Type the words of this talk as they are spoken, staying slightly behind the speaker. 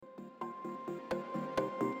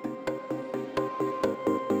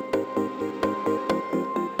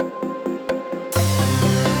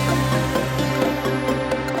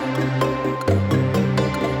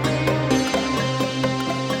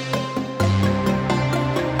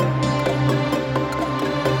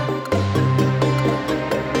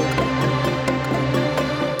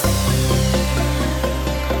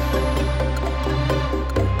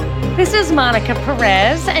is Monica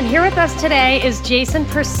Perez, and here with us today is Jason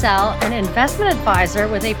Purcell, an investment advisor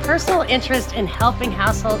with a personal interest in helping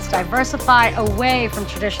households diversify away from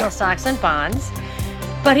traditional stocks and bonds.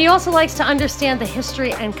 But he also likes to understand the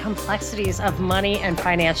history and complexities of money and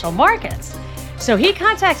financial markets. So he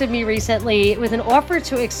contacted me recently with an offer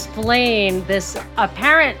to explain this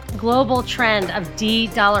apparent global trend of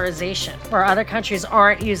de-dollarization, where other countries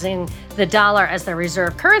aren't using the dollar as their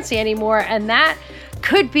reserve currency anymore. And that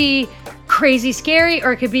could be crazy scary,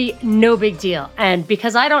 or it could be no big deal. And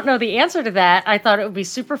because I don't know the answer to that, I thought it would be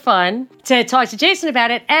super fun to talk to Jason about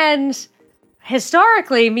it. And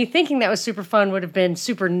historically, me thinking that was super fun would have been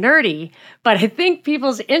super nerdy, but I think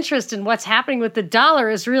people's interest in what's happening with the dollar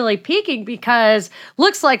is really peaking because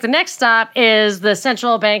looks like the next stop is the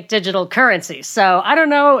central bank digital currency. So I don't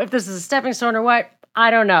know if this is a stepping stone or what. I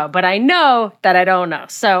don't know, but I know that I don't know.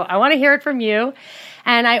 So I want to hear it from you.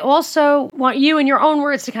 And I also want you in your own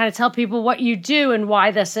words to kind of tell people what you do and why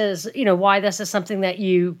this is, why this is something that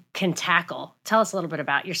you can tackle. Tell us a little bit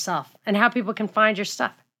about yourself and how people can find your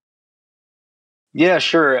stuff. Yeah,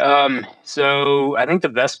 sure. So I think the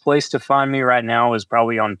best place to find me right now is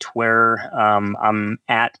probably on Twitter. I'm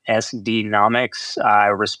at SDnomics. I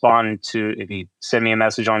respond to, if you send me a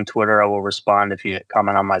message on Twitter, I will respond if you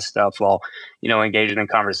comment on my stuff while, engaging in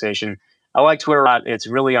conversation. I like Twitter a lot. It's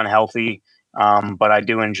really unhealthy, but I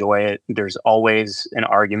do enjoy it. There's always an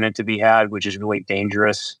argument to be had, which is really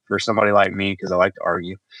dangerous for somebody like me because I like to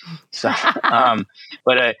argue. So,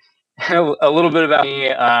 but a little bit about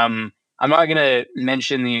me. I'm not going to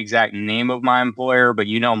mention the exact name of my employer, but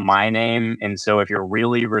you know my name. And so if you're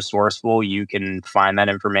really resourceful, you can find that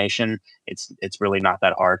information. It's really not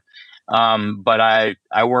that hard. But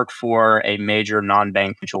I work for a major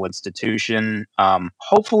non-bank financial institution.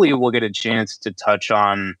 Hopefully we'll get a chance to touch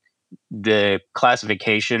on the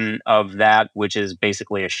classification of that, which is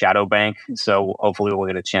basically a shadow bank. So hopefully we'll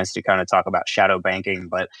get a chance to kind of talk about shadow banking,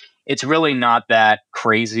 but it's really not that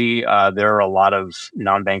crazy. There are a lot of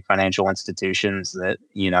non-bank financial institutions that,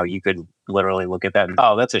 you could literally look at that and,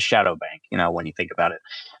 oh, that's a shadow bank, when you think about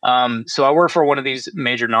it. So I work for one of these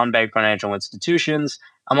major non-bank financial institutions.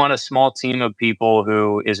 I'm on a small team of people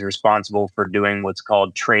who is responsible for doing what's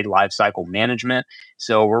called trade lifecycle management.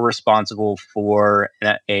 So we're responsible for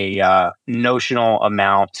a notional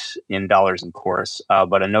amount in dollars, of course,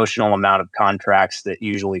 but a notional amount of contracts that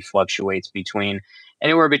usually fluctuates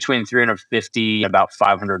anywhere between 350 and about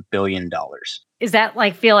 $500 billion. Is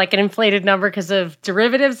that feel like an inflated number because of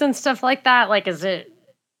derivatives and stuff like that? Is it,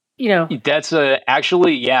 That's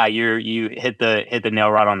actually, yeah, you hit the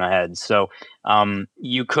nail right on the head. So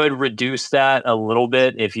you could reduce that a little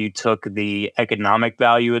bit if you took the economic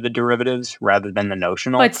value of the derivatives rather than the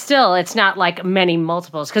notional. But still, it's not many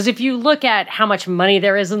multiples. Because if you look at how much money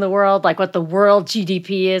there is in the world, what the world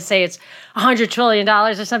GDP is, say it's $100 trillion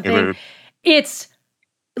or something, mm-hmm. It's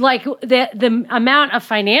the amount of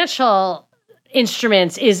financial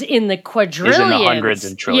instruments is in the quadrillions. Is in the hundreds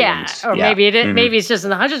and trillions. Yeah, or maybe maybe it's just in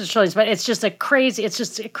the hundreds of trillions, but it's just a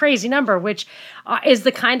crazy number, which is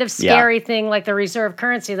the kind of scary thing like the reserve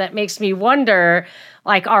currency that makes me wonder,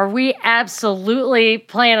 are we absolutely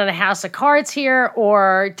playing on a house of cards here,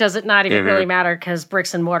 or does it not even really matter because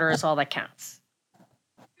bricks and mortar is all that counts?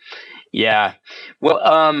 Yeah. Well,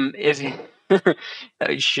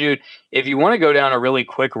 if you want to go down a really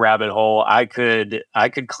quick rabbit hole, I could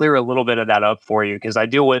clear a little bit of that up for you because I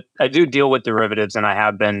do deal with derivatives, and I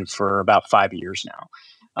have been for about 5 years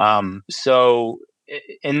now.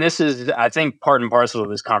 And this is, I think, part and parcel of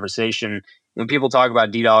this conversation. When people talk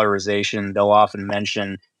about de-dollarization, they'll often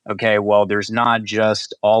mention, okay, well, there's not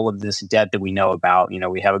just all of this debt that we know about.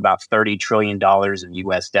 We have about $30 trillion of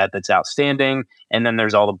U.S. debt that's outstanding. And then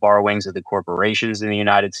there's all the borrowings of the corporations in the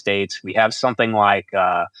United States. We have something like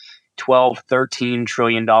 $12, $13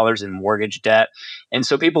 trillion in mortgage debt. And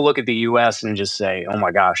so people look at the U.S. and just say, oh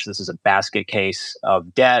my gosh, this is a basket case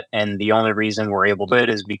of debt. And the only reason we're able to do it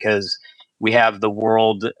is because we have the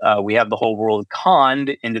whole world conned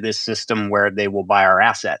into this system where they will buy our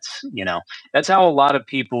assets. That's how a lot of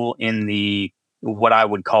people in what I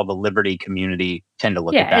would call the liberty community tend to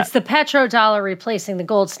look at that. Yeah, it's the petrodollar replacing the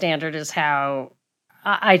gold standard is how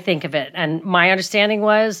I think of it. And my understanding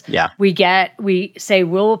was we say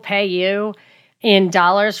we'll pay you in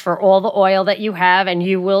dollars for all the oil that you have, and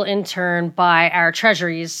you will in turn buy our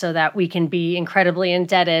treasuries so that we can be incredibly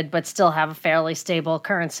indebted but still have a fairly stable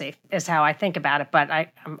currency, is how I think about it. But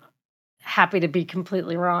I'm happy to be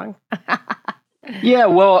completely wrong. Yeah,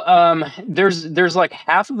 well, there's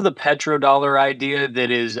half of the petrodollar idea that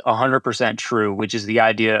is 100% true, which is the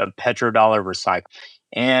idea of petrodollar recycle.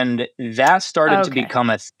 And that started to Okay. become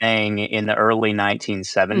a thing in the early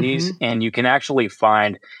 1970s. Mm-hmm. And you can actually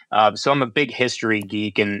find, so I'm a big history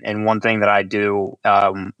geek. And one thing that I do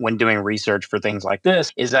when doing research for things like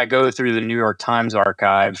this is I go through the New York Times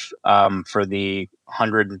archive for the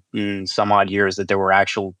 100 and some odd years that there were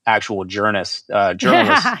actual journalists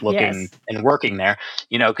looking Yes. and working there,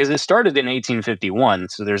 because it started in 1851.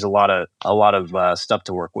 So there's a lot of stuff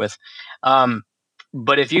to work with.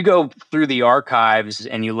 But if you go through the archives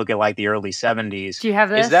and you look at like the early 70s, Do you have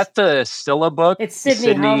is this? that the Scylla book? It's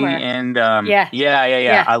Sydney Homer. And Yeah.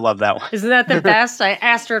 yeah. I love that one. Isn't that the best? I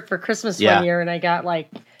asked her for Christmas Yeah. one year and I got like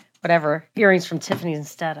whatever earrings from Tiffany's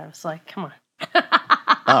instead. I was like, come on.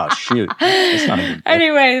 Oh shoot. That's not a good book.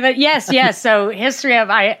 Anyway, but yes. So history of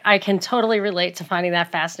I can totally relate to finding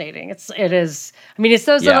that fascinating. It is. I mean, it's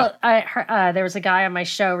those Yeah. little. There was a guy on my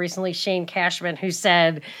show recently, Shane Cashman, who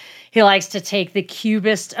said he likes to take the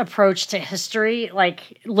cubist approach to history,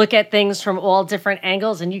 like look at things from all different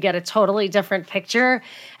angles, and you get a totally different picture.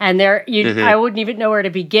 And I wouldn't even know where to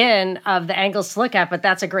begin of the angles to look at, but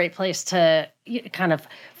that's a great place to kind of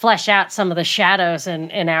flesh out some of the shadows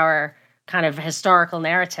in our kind of historical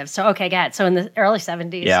narrative. So, okay, go ahead. So in the early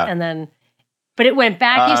 70s, Yeah. and then, but it went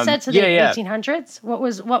back, you said, to the yeah. 1800s? What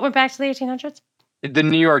went back to the 1800s? The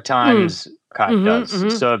New York Times kind of does. Mm-hmm.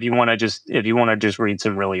 So if you want to just read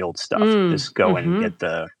some really old stuff, just go and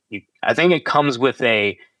get I think it comes with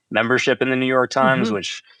a membership in the New York Times,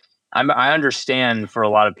 which I understand for a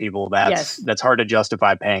lot of people that's hard to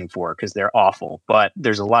justify paying for because they're awful. But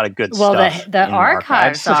there's a lot of good stuff. Well, the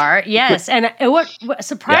archives are, yes. And what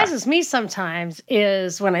surprises me sometimes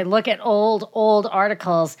is when I look at old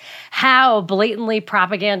articles, how blatantly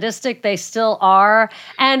propagandistic they still are,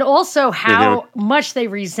 and also how much they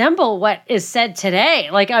resemble what is said today.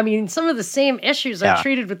 Like, I mean, some of the same issues are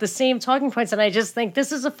treated with the same talking points. And I just think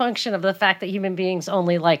this is a function of the fact that human beings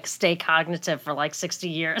only like stay cognitive for like 60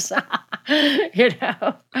 years.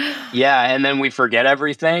 Yeah, and then we forget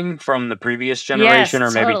everything from the previous generation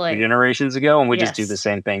or maybe 2 generations ago, and we just do the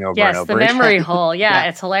same thing over and over the again. memory hole. Yeah,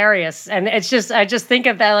 it's hilarious. And it's just, I just think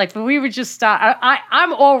of that, like, we would just stop.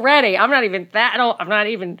 I'm not even that old. I'm not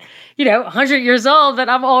even, 100 years old, but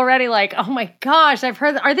I'm already like, oh my gosh, I've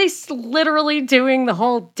heard, are they literally doing the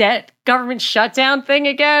whole debt government shutdown thing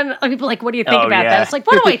again? People are like, what do you think about that? It's like,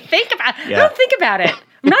 what do I think about? I don't think about it.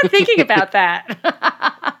 I'm not thinking about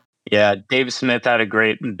that. Yeah, Dave Smith had a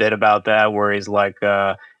great bit about that where he's like,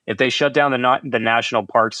 if they shut down the National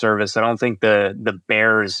Park Service, I don't think the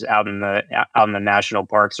bears out in the national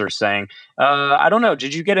parks are saying, I don't know,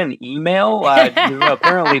 did you get an email?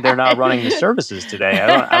 Apparently they're not running the services today.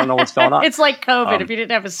 I don't know what's going on. It's like COVID if you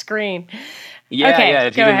didn't have a screen. Yeah,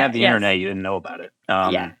 if you didn't have the internet, you didn't know about it.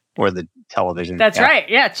 Or the television. That's right.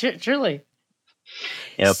 Yeah, truly.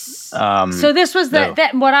 Yep. So this was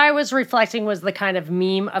that what I was reflecting was the kind of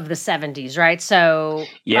meme of the 70s, right? So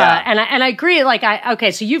and I agree.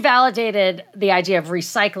 Like so you validated the idea of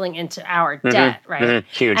recycling into our debt, right?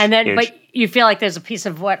 Huge. And then, huge. but you feel like there's a piece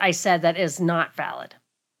of what I said that is not valid.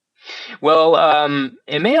 Well,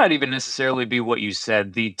 it may not even necessarily be what you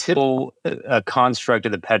said. The typical construct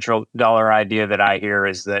of the petrodollar idea that I hear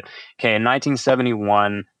is that, okay, in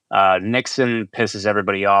 1971. Nixon pisses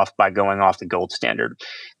everybody off by going off the gold standard.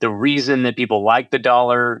 The reason that people like the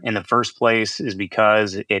dollar in the first place is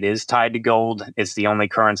because it is tied to gold. It's the only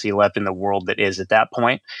currency left in the world that is at that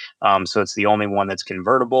point. So it's the only one that's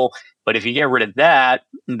convertible. But if you get rid of that,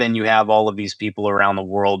 then you have all of these people around the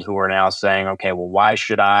world who are now saying, okay, well, why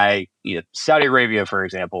should I, Saudi Arabia, for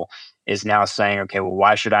example, is now saying, okay, well,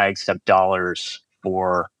 why should I accept dollars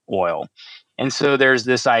for oil? And so there's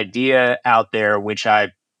this idea out there, which I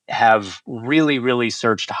have really, really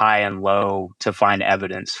searched high and low to find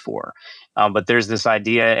evidence for. But there's this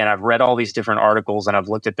idea, and I've read all these different articles, and I've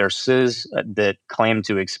looked at their SIS that claim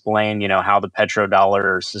to explain, how the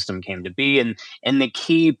petrodollar system came to be. And the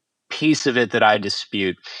key piece of it that I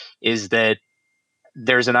dispute is that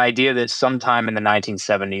there's an idea that sometime in the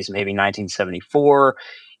 1970s, maybe 1974,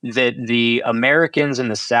 that the Americans and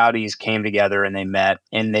the Saudis came together and they met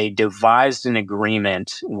and they devised an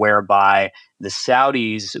agreement whereby the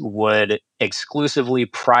Saudis would exclusively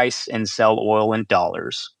price and sell oil in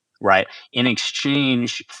dollars, right, in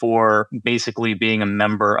exchange for basically being a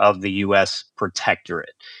member of the U.S.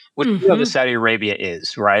 protectorate, which the Saudi Arabia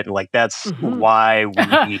is, right? Like that's why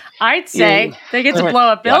we... I'd say they get to blow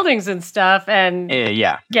up buildings and stuff and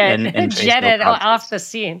get and jetted off the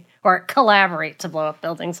scene. Or collaborate to blow up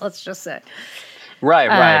buildings, let's just say.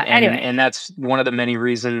 Right. Anyway. And that's one of the many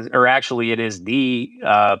reasons, or actually, it is the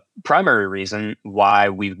primary reason why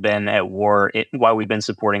we've been at war, why we've been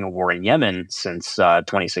supporting a war in Yemen since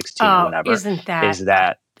 2016 or Oh, whenever, isn't is that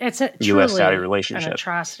that it's a U.S.-Saudi truly an relationship.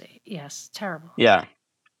 atrocity. Yes, terrible. Yeah.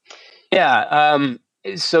 Yeah.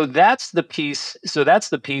 So that's the piece. So that's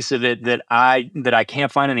the piece of it that I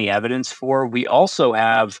can't find any evidence for. We also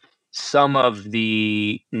have some of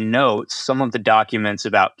the notes, some of the documents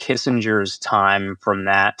about Kissinger's time from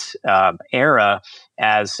that era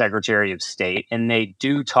as Secretary of State, and they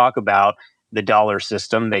do talk about the dollar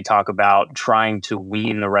system. They talk about trying to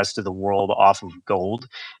wean the rest of the world off of gold.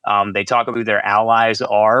 They talk about who their allies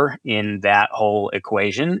are in that whole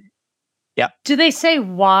equation. Yeah. Do they say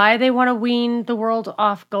why they want to wean the world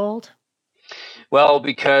off gold? Well,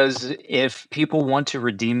 because if people want to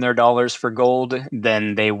redeem their dollars for gold,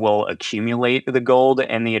 then they will accumulate the gold.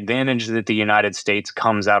 And the advantage that the United States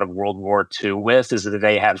comes out of World War II with is that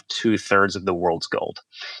they have 2/3 of the world's gold.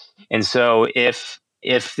 And so if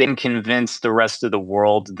they can convince the rest of the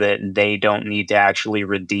world that they don't need to actually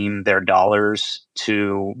redeem their dollars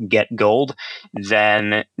to get gold,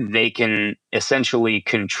 then they can essentially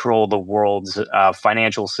control the world's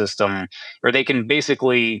financial system, or they can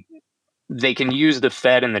use the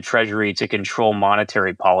Fed and the Treasury to control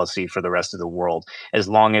monetary policy for the rest of the world, as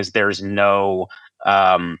long as there's no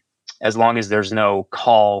um,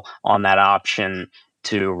 call on that option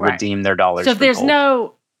to Right. redeem their dollars So if for there's gold.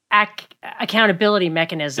 no accountability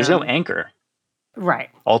mechanism. There's no anchor. Right.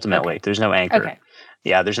 Ultimately, Okay. there's no anchor. Okay.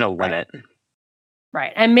 Yeah, there's no limit.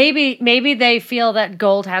 Right. And maybe they feel that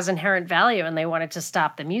gold has inherent value and they wanted to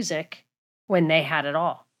stop the music when they had it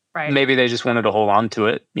all. Right. Maybe they just wanted to hold on to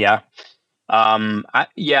it. Yeah. And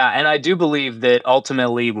I do believe that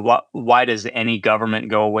ultimately, why does any government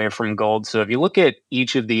go away from gold? So if you look at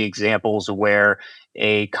each of the examples where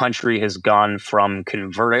a country has gone from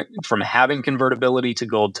having convertibility to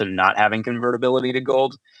gold to not having convertibility to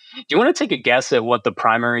gold, do you want to take a guess at what the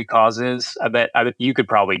primary cause is? I bet you could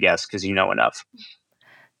probably guess because you know enough.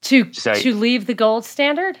 To leave the gold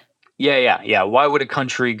standard? Yeah. Why would a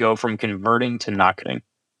country go from converting to not converting?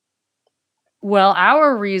 Well,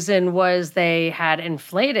 our reason was they had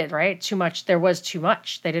inflated, right? Too much. There was too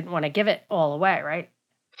much. They didn't want to give it all away, right?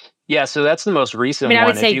 Yeah, so that's the most recent one. I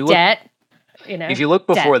would say debt. If you look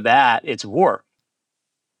before that, it's war,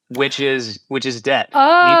 which is debt.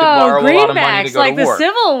 Oh, you need to borrow a lot of money to go like to war. The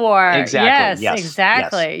Civil War. Exactly. Yes,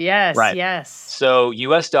 exactly. Yes, right. Yes. So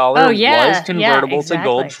U.S. dollar was convertible to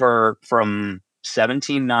gold from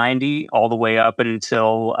 1790 all the way up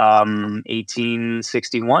until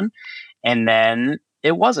 1861. And then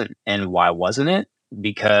it wasn't. And why wasn't it?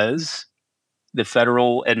 Because the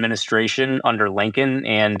federal administration under Lincoln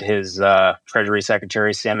and his Treasury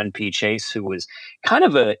Secretary, Salmon P. Chase, who was kind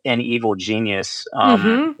of an evil genius.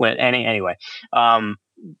 Anyway,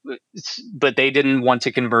 but they didn't want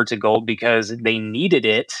to convert to gold because they needed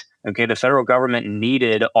it. Okay, the federal government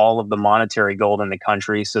needed all of the monetary gold in the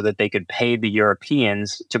country so that they could pay the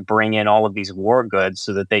Europeans to bring in all of these war goods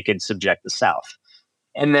so that they could subject the South.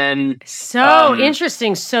 And then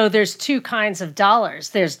interesting. So there's two kinds of dollars.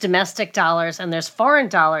 There's domestic dollars and there's foreign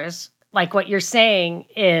dollars. Like what you're saying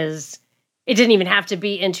is it didn't even have to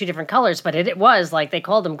be in two different colors, but it was like they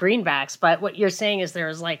called them greenbacks. But what you're saying is there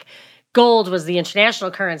was like gold was the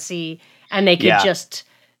international currency and they could just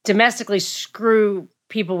domestically screw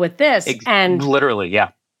people with this. And literally, yeah.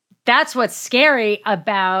 That's what's scary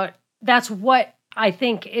about, that's what I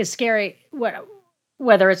think is scary,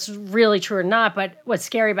 whether it's really true or not, but what's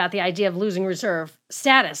scary about the idea of losing reserve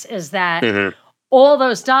status is that all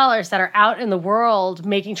those dollars that are out in the world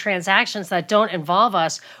making transactions that don't involve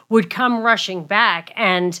us would come rushing back,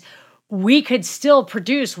 and we could still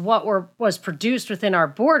produce what was produced within our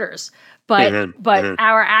borders. But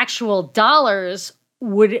our actual dollars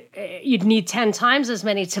you'd need 10 times as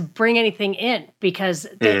many to bring anything in because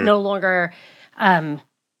they no longer...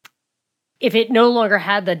 if it no longer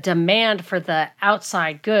had the demand for the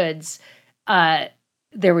outside goods,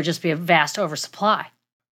 there would just be a vast oversupply.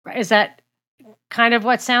 Is that kind of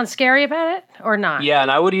what sounds scary about it, or not? Yeah, and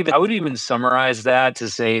I would even summarize that to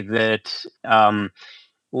say that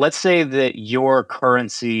let's say that your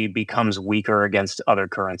currency becomes weaker against other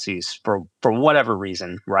currencies for whatever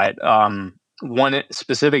reason, right? One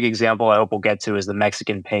specific example I hope we'll get to is the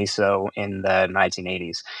Mexican peso in the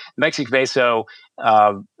 1980s. The Mexican peso.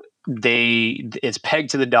 It's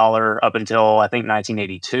pegged to the dollar up until I think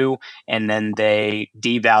 1982, and then they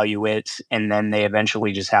devalue it, and then they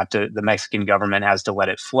eventually just the Mexican government has to let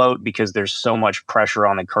it float because there's so much pressure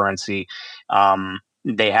on the currency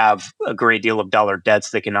they have a great deal of dollar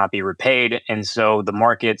debts that cannot be repaid. And so the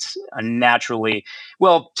markets naturally,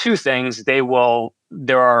 well, two things.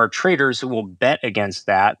 There are traders who will bet against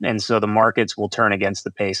that. And so the markets will turn against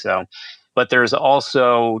the peso. But there's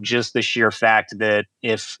also just the sheer fact that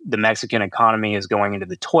if the Mexican economy is going into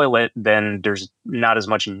the toilet, then there's not as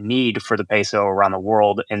much need for the peso around the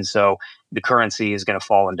world. And so the currency is going to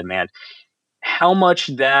fall in demand. How much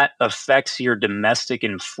that affects your domestic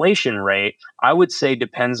inflation rate, I would say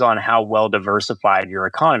depends on how well diversified your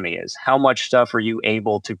economy is. How much stuff are you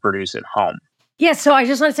able to produce at home? Yeah, so I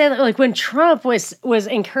just want to say that, like, when Trump was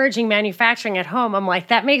encouraging manufacturing at home, I'm like,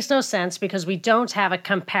 that makes no sense because we don't have a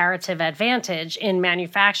comparative advantage in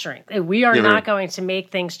manufacturing. We are not going to make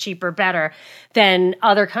things cheaper, better than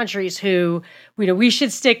other countries who, we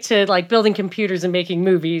should stick to like building computers and making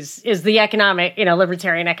movies is the economic,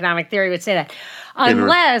 libertarian economic theory would say that.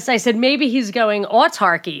 Unless I said maybe he's going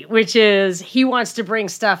autarky, which is he wants to bring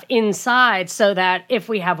stuff inside so that if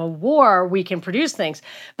we have a war, we can produce things.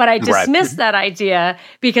 But I dismissed that idea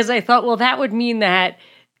because I thought, well, that would mean that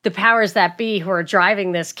the powers that be who are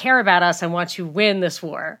driving this care about us and want to win this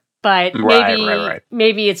war. But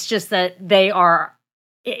maybe it's just that they are,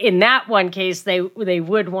 in that one case, they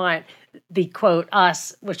would want the quote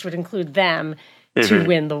us, which would include them, to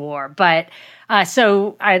win the war. But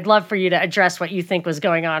so I'd love for you to address what you think was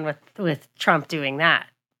going on with Trump doing that.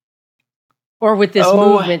 Or with this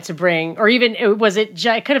movement to bring, or even,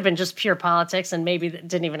 it could have been just pure politics and maybe that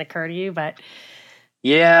didn't even occur to you, but.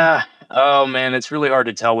 Yeah. Oh, man, it's really hard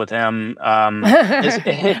to tell with him.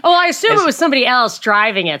 I assume it was somebody else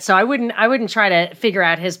driving it, so I wouldn't try to figure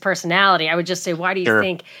out his personality. I would just say, why do you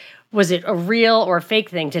think, was it a real or fake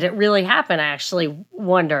thing? Did it really happen? I actually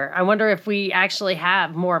wonder. I wonder if we actually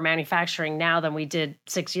have more manufacturing now than we did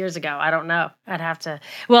 6 years ago. I don't know. I'd have to.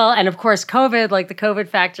 Well, and of course, COVID, like the COVID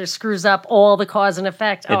factor screws up all the cause and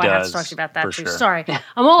effect. I have to talk to you about that too. Sure. Sorry.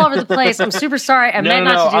 I'm all over the place. I'm super sorry. I meant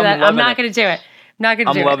not to do that. I'm not going to do it. I'm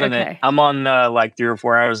loving it. I'm on like 3 or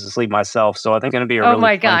 4 hours of sleep myself, so I think it's going to be a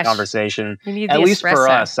really fun conversation. At least for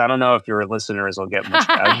us. I don't know if your listeners will get much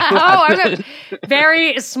value. I'm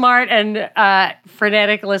very smart and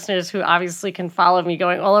frenetic listeners who obviously can follow me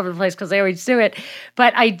going all over the place because they always do it.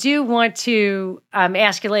 But I do want to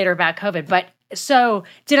ask you later about COVID. But so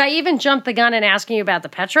did I even jump the gun in asking you about the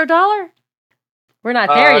petrodollar? We're not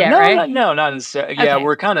there yet, right? No, not necessarily. Yeah,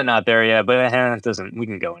 we're kind of not there yet, but it doesn't. We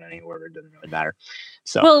can go in any order. It doesn't really matter.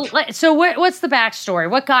 So what's the backstory?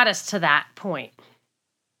 What got us to that point?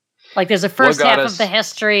 Like, there's a first half of the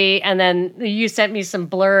history, and then you sent me some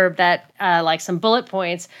blurb that, like, some bullet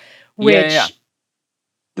points. Which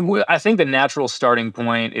I think the natural starting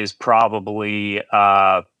point is probably.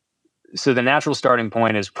 So the natural starting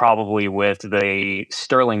point is probably with the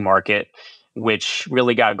sterling market, which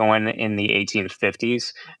really got going in the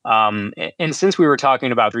 1850s. And since we were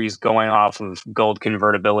talking about trees going off of gold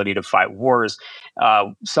convertibility to fight wars,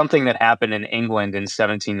 something that happened in England in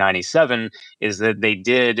 1797 is that they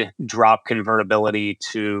did drop convertibility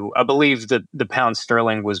to, I believe that the pound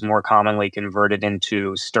sterling was more commonly converted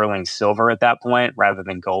into sterling silver at that point rather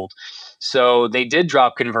than gold. So they did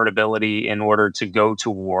drop convertibility in order to go to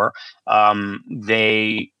war.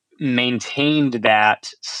 They maintained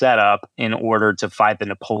that setup in order to fight the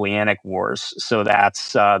Napoleonic Wars. So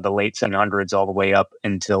that's the late 1700s all the way up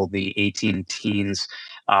until the 18 teens,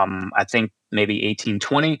 I think maybe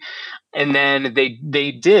 1820. And then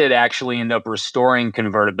they did actually end up restoring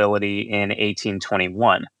convertibility in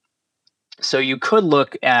 1821. So you could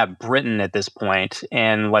look at Britain at this point,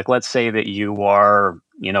 and like, let's say that you are,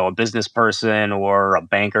 a business person or a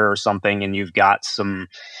banker or something, and you've got some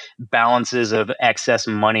balances of excess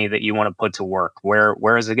money that you want to put to work.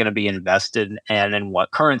 Where is it going to be invested, and in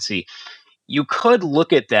what currency? You could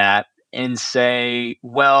look at that and say,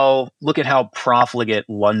 well, look at how profligate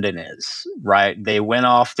London is, right? They went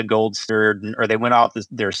off the gold standard, or they went off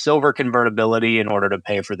their silver convertibility in order to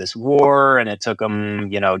pay for this war, and it took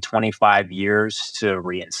them, 25 years to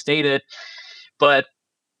reinstate it. But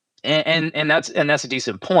and that's a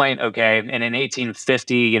decent point, okay? And in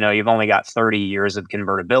 1850, you've only got 30 years of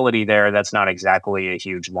convertibility there. That's not exactly a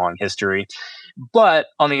huge long history. But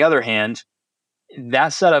on the other hand, that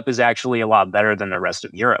setup is actually a lot better than the rest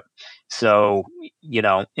of Europe. So,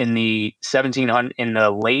 in the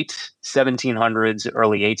late 1700s,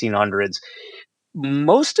 early 1800s,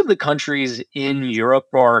 most of the countries in Europe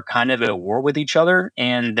are kind of at war with each other,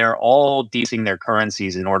 and they're all debasing their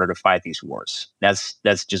currencies in order to fight these wars. That's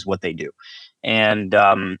just what they do. And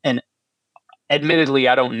admittedly,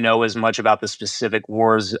 I don't know as much about the specific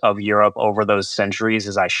wars of Europe over those centuries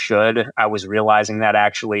as I should. I was realizing that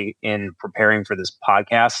actually in preparing for this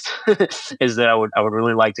podcast, is that I would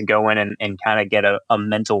really like to go in and kind of get a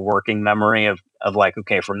mental working memory of like,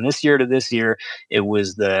 okay, from this year to this year, it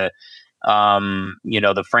was the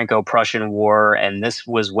Franco-Prussian War, and this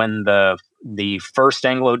was when the first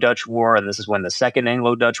Anglo-Dutch War, and this is when the second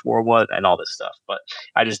Anglo-Dutch War was, and all this stuff. But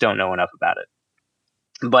I just don't know enough about it.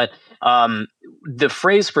 But the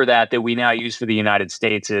phrase for that we now use for the United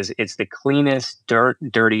States is it's the cleanest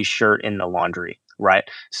dirty shirt in the laundry, right?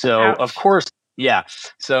 So Ouch. of course, yeah.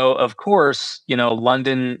 So of course,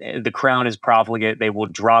 London, the crown is profligate. They will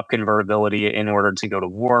drop convertibility in order to go to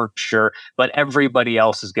war, sure, but everybody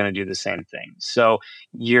else is going to do the same thing. So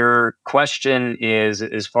your question is,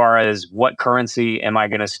 as far as what currency am I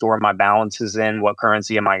going to store my balances in? What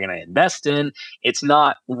currency am I going to invest in? It's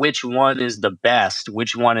not which one is the best,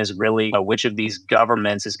 which one is really, which of these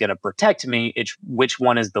governments is going to protect me. It's which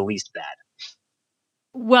one is the least bad.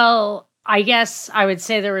 Well, I guess I would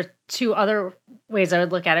say there were two other ways I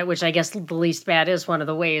would look at it, which I guess the least bad is one of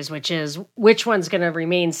the ways, which is which one's going to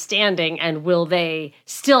remain standing, and will they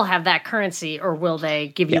still have that currency, or will they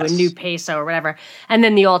give you a new peso or whatever? And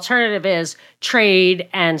then the alternative is trade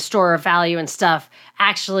and store of value and stuff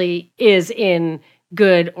actually is in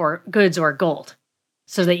goods or gold,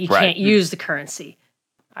 so that you can't use the currency,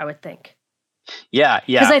 I would think. Yeah.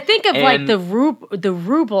 Because I think of like the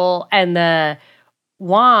ruble and the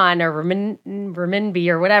yuan or renminbi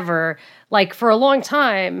or whatever, like for a long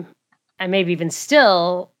time, and maybe even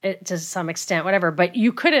still to some extent, whatever, but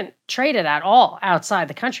you couldn't trade it at all outside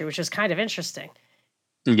the country, which was kind of interesting.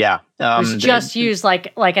 Yeah. It was just used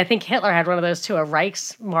like I think Hitler had one of those too, a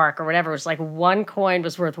Reichsmark or whatever. It was like one coin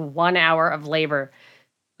was worth 1 hour of labor.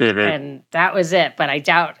 And that was it. But I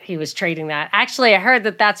doubt he was trading that. Actually, I heard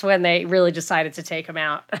that that's when they really decided to take him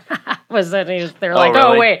out. Was that they're like,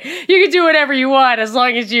 really? Oh, wait, you can do whatever you want as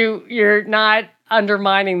long as you're not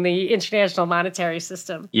undermining the international monetary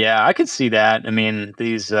system. Yeah, I could see that. I mean,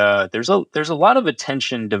 there's a lot of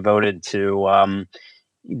attention devoted to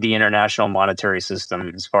the international monetary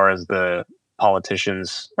system as far as the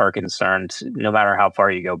politicians are concerned, no matter how far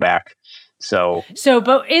you go back. So,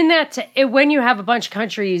 but in that, when you have a bunch of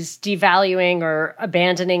countries devaluing or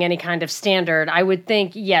abandoning any kind of standard, I would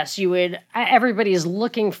think, yes, everybody is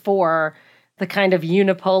looking for the kind of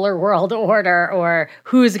unipolar world order, or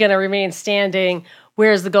who's going to remain standing,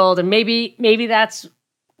 where's the gold, and maybe that's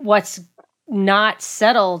what's not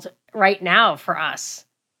settled right now for us.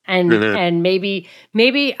 And maybe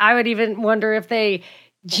I would even wonder if they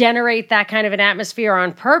generate that kind of an atmosphere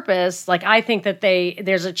on purpose. Like, I think that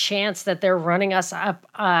there's a chance that they're running us up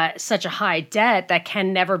such a high debt that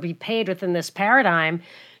can never be paid within this paradigm,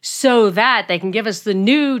 so that they can give us the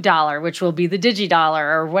new dollar, which will be the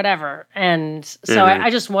digidollar or whatever. And so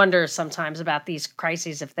I just wonder sometimes about these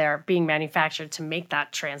crises, if they're being manufactured to make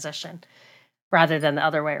that transition rather than the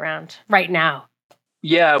other way around right now.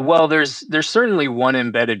 Yeah, well, there's certainly one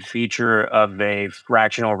embedded feature of a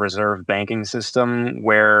fractional reserve banking system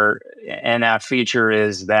and that feature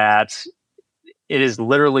is that it is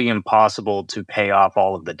literally impossible to pay off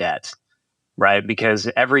all of the debt, right? Because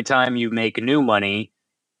every time you make new money,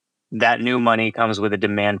 that new money comes with a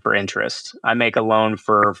demand for interest. I make a loan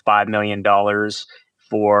for $5 million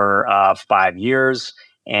for 5 years,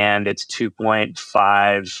 and it's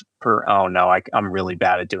 2.5 per. Oh no, I'm really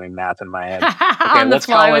bad at doing math in my head. Okay, on the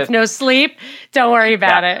fly with no sleep. Don't worry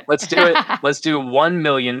about it. Let's do it. Let's do $1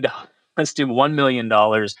 million. Let's do $1 million,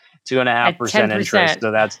 2.5% interest.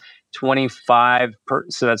 So that's 25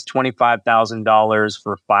 so that's $25,000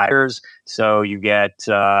 for 5 years. So you get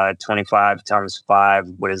 25 times 5.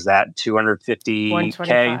 What is that?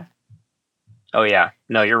 250K. Oh yeah,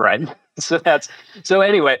 no, you're right. So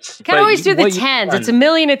anyway. You can always do the tens. It's $1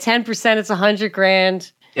 million at 10%. It's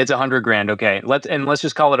 $100,000. It's $100,000. Okay. Let's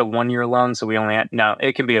just call it a 1-year loan. So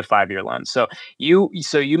it can be a 5-year loan. So you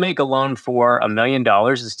make a loan for $1 million,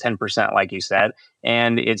 is 10%, like you said,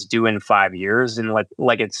 and it's due in 5 years. And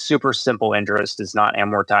like it's super simple interest. It's not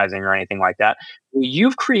amortizing or anything like that.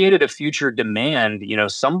 You've created a future demand.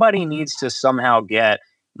 Somebody needs to somehow get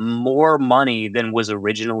more money than was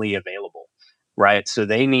originally available. Right. So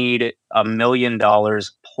they need $1 million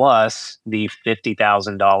plus the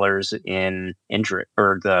 $50,000 in interest,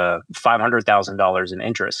 or the $500,000 in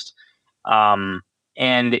interest.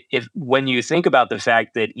 And when you think about the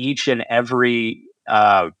fact that each and every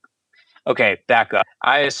okay, back up.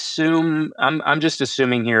 I assume I'm just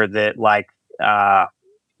assuming here that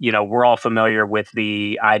we're all familiar with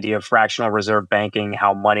the idea of fractional reserve banking,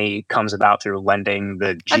 how money comes about through lending,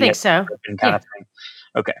 the I think so. kind of thing.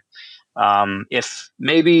 Okay. If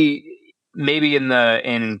maybe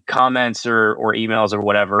in comments or emails or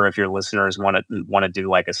whatever, if your listeners want to do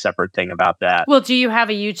like a separate thing about that. Well, do you have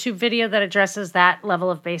a YouTube video that addresses that level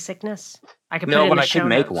of basicness? I could put it in but the I show could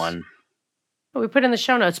make notes. one. We put in the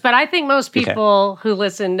show notes, but I think most people who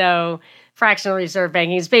listen know fractional reserve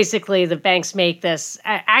banking is basically the banks make this.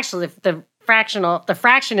 Actually, the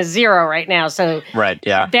fraction is zero right now, so right,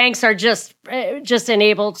 yeah, banks are just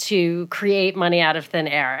enabled to create money out of thin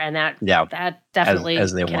air, and that definitely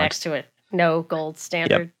as they connects to it. No gold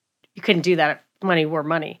standard. Yep. You couldn't do that if money were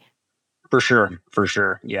money. For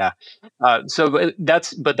sure, yeah. So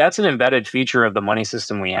that's an embedded feature of the money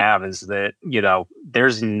system we have, is that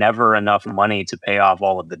there's never enough money to pay off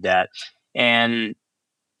all of the debt. And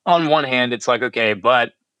on one hand, it's like, okay,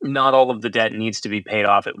 but not all of the debt needs to be paid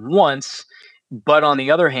off at once. But on the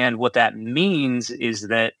other hand, what that means is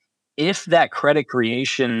that if that credit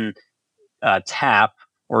creation tap,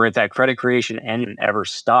 or if that credit creation engine ever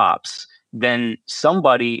stops, then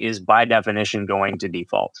somebody is by definition going to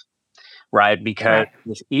default. Right, because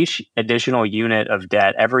with each additional unit of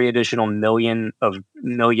debt, every additional $1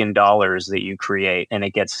 million that you create, and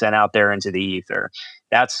it gets sent out there into the ether,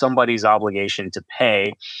 that's somebody's obligation to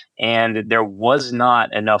pay. And there was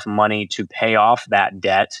not enough money to pay off that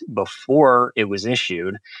debt before it was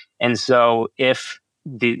issued. And so if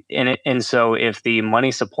the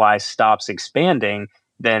money supply stops expanding,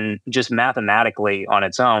 then just mathematically on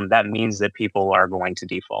its own, that means that people are going to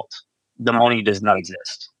default. The money does not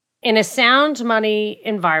exist. In a sound money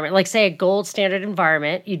environment, like say a gold standard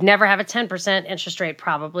environment, you'd never have a 10% interest rate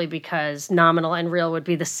probably, because nominal and real would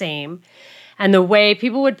be the same. And the way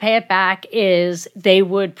people would pay it back is they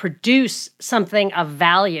would produce something of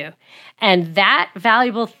value. And that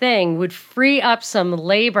valuable thing would free up some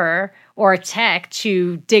labor or tech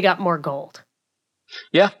to dig up more gold.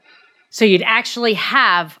 Yeah. So you'd actually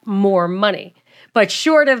have more money. But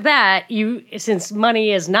short of that, since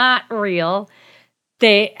money is not real,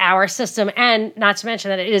 our system, and not to mention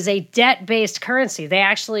that it is a debt-based currency, they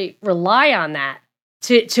actually rely on that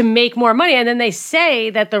to make more money. And then they say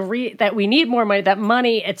that that we need more money, that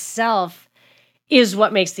money itself is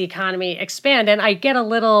what makes the economy expand. And I get a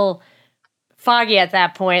little foggy at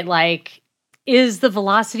that point, like, is the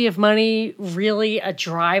velocity of money really a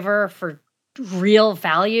driver for real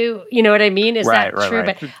value? You know what I mean? Is that true?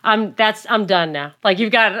 Right. But I'm done now. Like,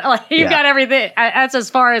 you've got everything. That's as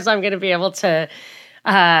far as I'm going to be able to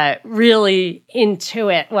really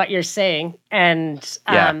intuit what you're saying. And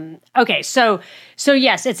okay, so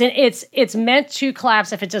yes, it's meant to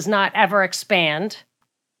collapse if it does not ever expand.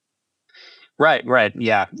 Right,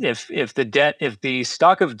 yeah. If the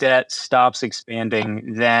stock of debt stops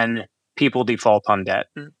expanding, then people default on debt.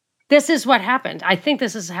 This is what happened. I think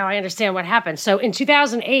this is how I understand what happened. So in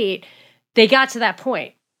 2008, they got to that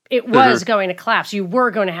point. It was going to collapse. You were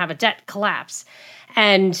going to have a debt collapse,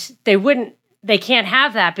 and they can't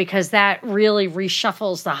have that, because that really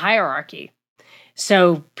reshuffles the hierarchy.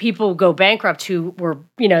 So people go bankrupt who were,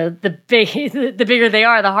 the bigger they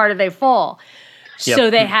are, the harder they fall. Yep.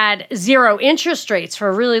 So they had zero interest rates for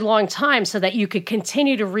a really long time, so that you could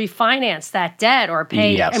continue to refinance that debt or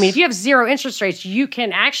pay. Yes. I mean, if you have zero interest rates, you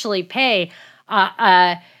can actually pay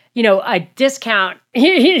a discount.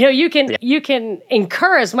 You can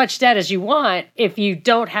incur as much debt as you want if you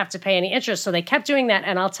don't have to pay any interest. So they kept doing that,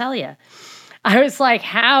 and I'll tell you, I was like,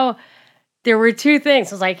 there were two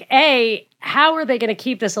things. I was like, A, how are they going to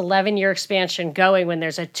keep this 11-year expansion going when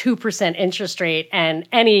there's a 2% interest rate, and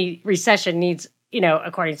any recession needs,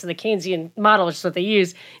 according to the Keynesian model, which is what they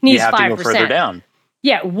use, needs 5%. You have to go further down.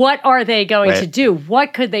 Yeah, what are they going to do?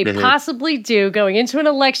 What could they possibly do going into an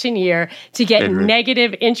election year to get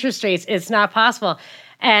negative interest rates? It's not possible.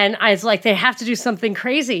 And I was like, they have to do something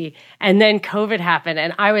crazy. And then COVID happened.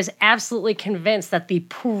 And I was absolutely convinced that the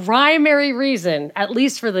primary reason, at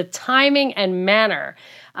least for the timing and manner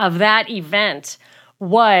of that event,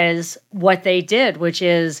 was what they did, which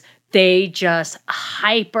is they just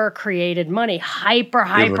hyper created money,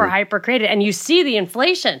 hyper created. And you see the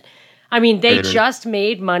inflation. I mean, they just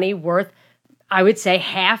made money worth, I would say,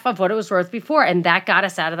 half of what it was worth before. And that got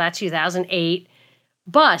us out of that 2008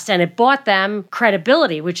 bust, and it bought them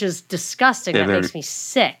credibility, which is disgusting. That makes me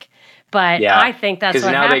sick. But I think that's what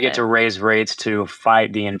happened. Because now they get to raise rates to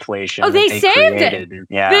fight the inflation. Oh, they saved it.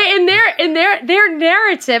 Yeah. In their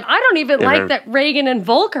narrative, I don't even like that Reagan and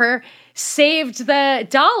Volcker saved the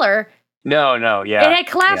dollar. No, yeah. It had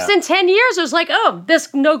collapsed in 10 years. It was like, oh,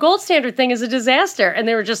 this no gold standard thing is a disaster. And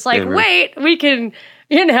they were just like, wait, we can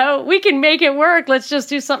make it work. Let's just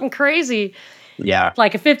do something crazy. Yeah.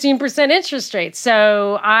 like a 15% interest rate.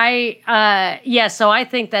 So so I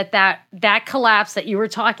think that collapse that you were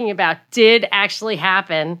talking about did actually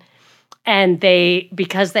happen. And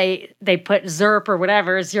because they put ZIRP or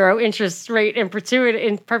whatever, zero interest rate in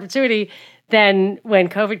perpetuity, then when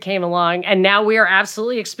COVID came along, and now we are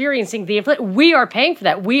absolutely experiencing the inflation. We are paying for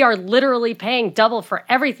that. We are literally paying double for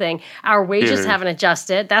everything. Our wages haven't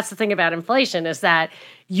adjusted. That's the thing about inflation, is that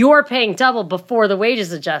you're paying double before the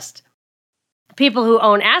wages adjust. People who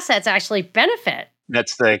own assets actually benefit.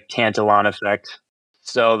 That's the Cantillon effect.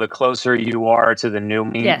 So the closer you are to the new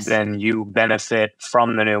money, then you benefit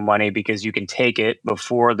from the new money because you can take it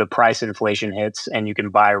before the price inflation hits and you can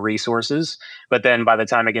buy resources. But then by the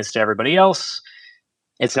time it gets to everybody else,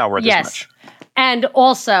 it's not worth as much. And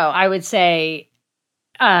also, I would say,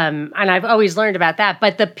 and I've always learned about that,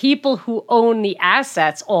 but the people who own the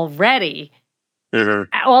assets already,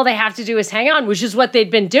 all they have to do is hang on, which is what they'd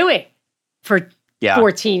been doing for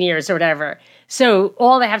 14 years or whatever. So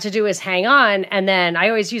all they have to do is hang on. And then I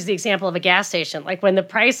always use the example of a gas station. Like when the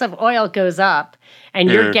price of oil goes up and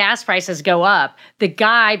your gas prices go up, the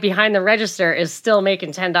guy behind the register is still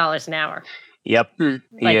making $10 an hour. Yep.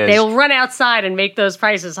 Like they'll run outside and make those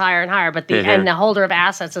prices higher and higher, but and the holder of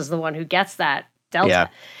assets is the one who gets that delta. Yeah.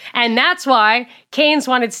 And that's why Keynes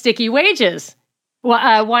wanted sticky wages.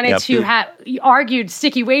 Argued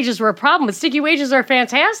sticky wages were a problem, but sticky wages are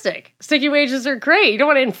fantastic. Sticky wages are great. You don't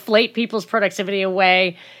want to inflate people's productivity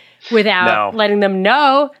away without letting them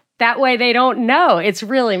know. That way they don't know. It's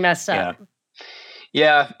really messed up.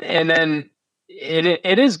 Yeah. And then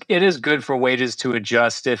it is good for wages to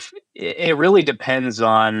adjust if it really depends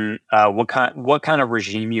on what kind of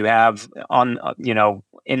regime you have on,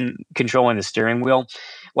 in controlling the steering wheel.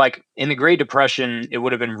 Like in the Great Depression, it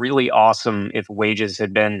would have been really awesome if wages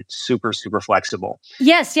had been super, super flexible.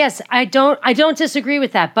 Yes. I don't disagree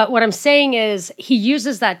with that. But what I'm saying is he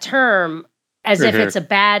uses that term as if it's a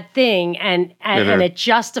bad thing and it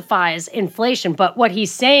justifies inflation. But what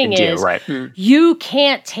he's saying is you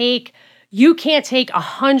can't take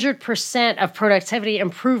 100% of productivity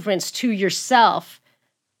improvements to yourself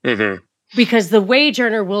because the wage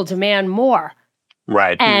earner will demand more.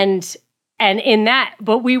 Right. And in that,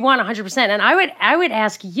 but we want 100%. And I would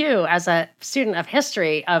ask you, as a student of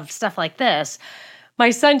history of stuff like this, my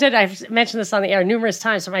son did, I've mentioned this on the air numerous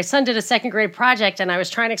times, but my son did a second grade project and I was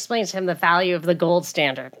trying to explain to him the value of the gold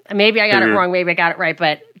standard. And maybe I got it wrong, maybe I got it right,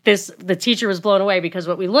 but the teacher was blown away because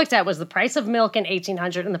what we looked at was the price of milk in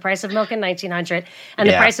 1800 and the price of milk in 1900 and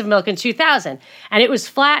the price of milk in 2000. And it was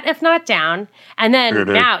flat, if not down. And then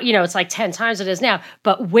now, it's like 10 times what it is now.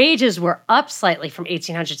 But wages were up slightly from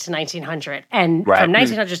 1800 to 1900. And from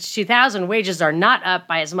 1900 to 2000, wages are not up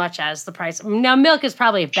by as much as the price. Now, milk is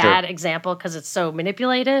probably a bad example because it's so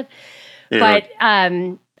manipulated. But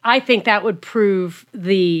I think that would prove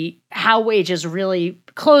how wages really,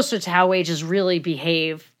 closer to how wages really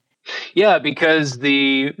behave. Yeah, because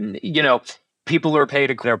people are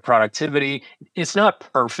paid their productivity. It's not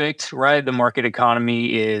perfect, right? The market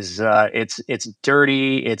economy is it's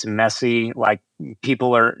dirty, it's messy. Like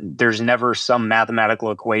there's never some mathematical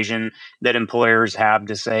equation that employers have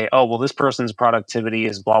to say, oh, well, this person's productivity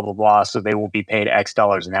is blah, blah, blah, so they will be paid X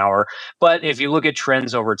dollars an hour. But if you look at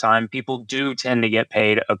trends over time, people do tend to get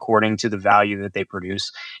paid according to the value that they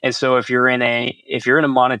produce. And so if you're in a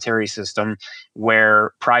monetary system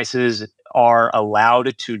where prices are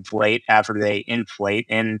allowed to inflate after they inflate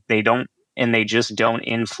and they just don't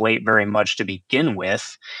inflate very much to begin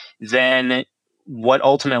with, then what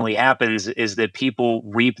ultimately happens is that people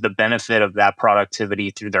reap the benefit of that productivity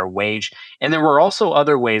through their wage. And there were also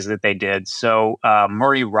other ways that they did. So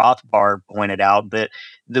Murray Rothbard pointed out that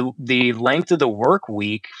the length of the work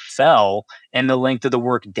week fell and the length of the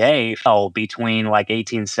work day fell between like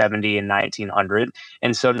 1870 and 1900.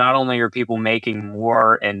 And so not only are people making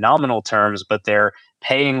more in nominal terms, but they're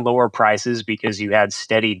paying lower prices because you had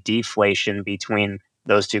steady deflation between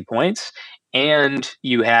those 2 points. And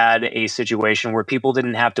you had a situation where people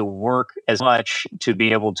didn't have to work as much to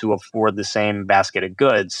be able to afford the same basket of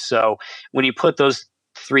goods. So when you put those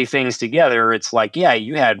three things together, it's like, yeah,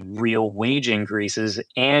 you had real wage increases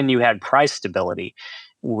and you had price stability,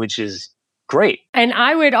 which is great. And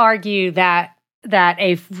I would argue that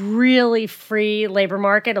a really free labor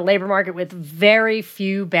market, a labor market with very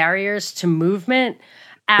few barriers to movement,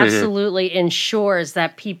 absolutely ensures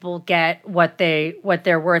that people get what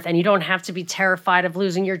they're worth, and you don't have to be terrified of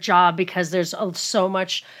losing your job because there's so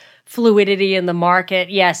much fluidity in the market.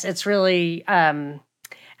 Yes, it's really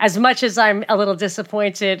as much as I'm a little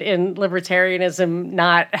disappointed in libertarianism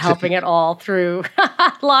not helping at all through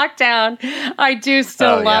lockdown, I do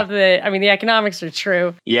still love the economics are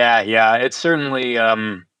true. Yeah. It's certainly,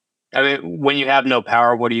 when you have no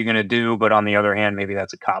power, what are you going to do? But on the other hand, maybe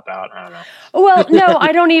that's a cop out. I don't know. Well, no,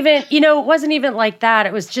 I don't even, it wasn't even like that.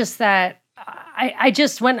 It was just that I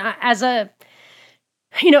just went as a,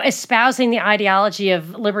 espousing the ideology of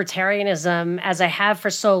libertarianism as I have for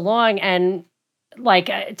so long. And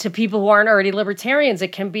to people who aren't already libertarians,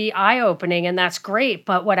 it can be eye-opening and that's great.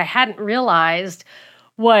 But what I hadn't realized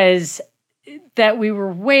was that we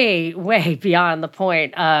were way, way beyond the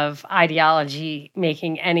point of ideology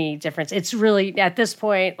making any difference. It's really, at this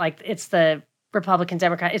point, it's the Republican,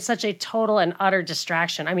 Democrat, it's such a total and utter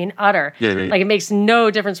distraction. I mean, utter. Yeah. It makes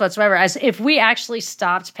no difference whatsoever. As if we actually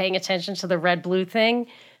stopped paying attention to the red-blue thing,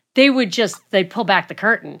 they'd pull back the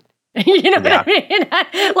curtain. You know what I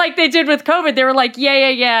mean? Like they did with COVID. They were like,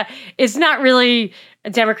 yeah. It's not really a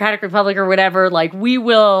Democratic Republic or whatever. Like we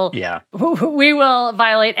will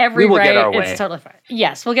violate every right. Get our way. It's totally fine.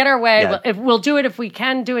 Yes, we'll get our way. Yeah. We'll do it if we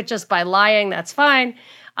can do it just by lying. That's fine.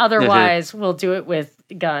 Otherwise, we'll do it with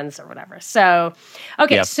guns or whatever. So,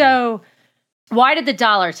 okay. Yep. So why did the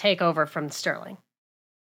dollar take over from sterling?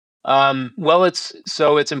 Well, it's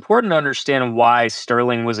important to understand why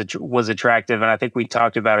sterling was attractive, and I think we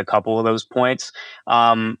talked about a couple of those points.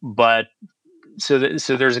 But so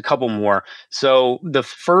there's a couple more. So the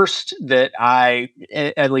first that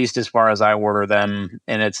at least as far as I order them,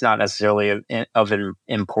 and it's not necessarily of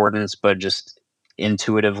importance, but just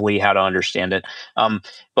intuitively how to understand it.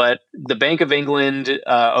 But the Bank of England,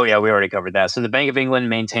 we already covered that. So the Bank of England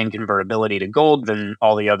maintained convertibility to gold than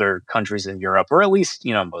all the other countries in Europe, or at least,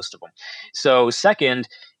 most of them. So second,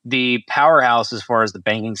 the powerhouse as far as the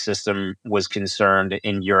banking system was concerned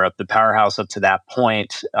in Europe, the powerhouse up to that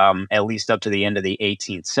point, at least up to the end of the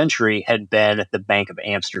 18th century, had been the Bank of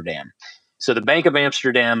Amsterdam. So the Bank of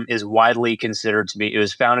Amsterdam is widely considered to be, it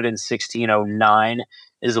was founded in 1609,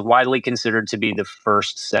 is widely considered to be the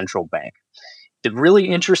first central bank. The really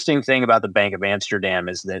interesting thing about the Bank of Amsterdam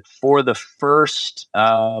is that for the first,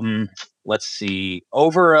 over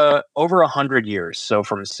 100 years, so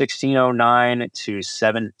from 1609 to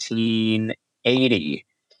 1780,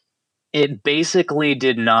 it basically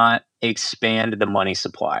did not expand the money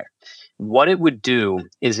supply. What it would do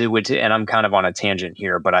is and I'm kind of on a tangent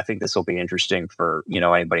here, but I think this will be interesting for,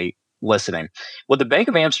 anybody listening. What the Bank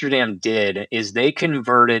of Amsterdam did is they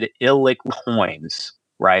converted illiquid coins,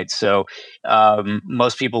 right? So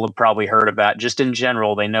most people have probably heard about, just in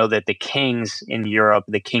general, they know that the kings in Europe,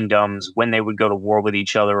 the kingdoms, when they would go to war with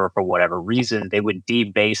each other or for whatever reason, they would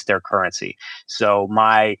debase their currency. So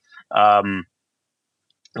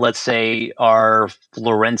let's say our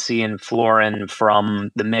Florentine florin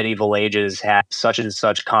from the medieval ages had such and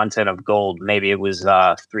such content of gold. Maybe it was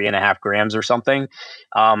 3.5 grams or something.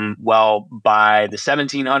 Well, by the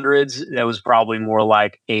 1700s, that was probably more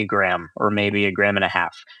like a gram or maybe 1.5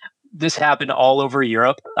 grams. This happened all over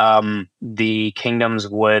Europe. The kingdoms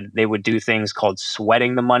would do things called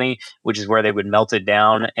sweating the money, which is where they would melt it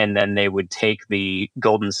down and then they would take the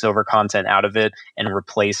gold and silver content out of it and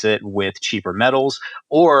replace it with cheaper metals,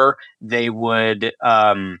 or they would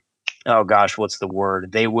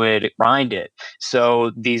they would grind it.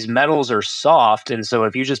 So these metals are soft, and so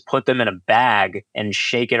if you just put them in a bag and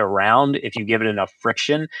shake it around, if you give it enough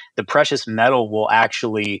friction, the precious metal will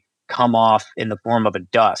actually come off in the form of a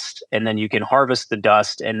dust, and then you can harvest the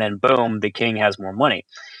dust, and then boom, the king has more money.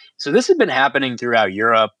 So this had been happening throughout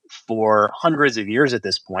Europe for hundreds of years at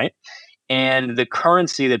this point, and the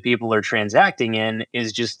currency that people are transacting in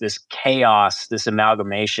is just this chaos, this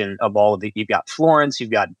amalgamation of all of the, you've got florins, you've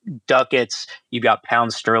got ducats, you've got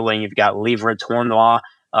pound sterling, you've got livre tournois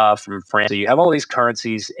from France. So you have all these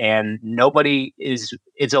currencies, and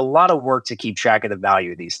it's a lot of work to keep track of the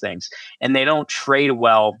value of these things, and they don't trade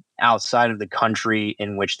well outside of the country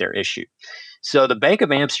in which they're issued. So the Bank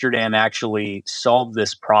of Amsterdam actually solved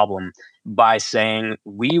this problem by saying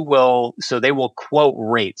they will quote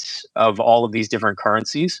rates of all of these different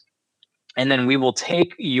currencies, and then we will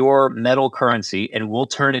take your metal currency and we'll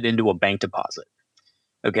turn it into a bank deposit.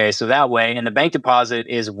 Okay, so that way, and the bank deposit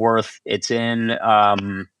is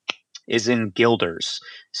in guilders.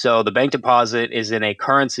 So the bank deposit is in a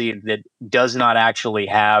currency that does not actually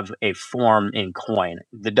have a form in coin.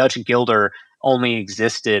 The Dutch guilder only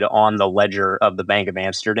existed on the ledger of the Bank of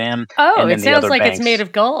Amsterdam. Oh, it sounds like it's made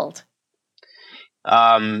of gold.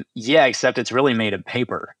 Yeah, except it's really made of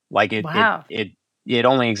paper. Wow. it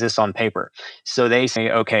only exists on paper. So they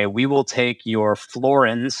say, okay, we will take your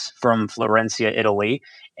florins from Florencia, Italy,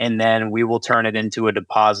 and then we will turn it into a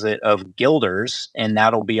deposit of guilders, and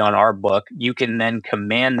that'll be on our book. You can then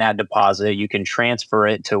command that deposit. You can transfer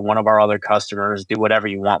it to one of our other customers, do whatever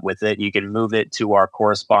you want with it. You can move it to our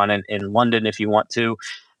correspondent in London if you want to.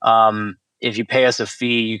 If you pay us a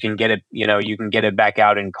fee, you can get it, you can get it back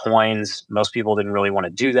out in coins. Most people didn't really want to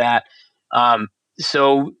do that.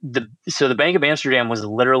 So the Bank of Amsterdam was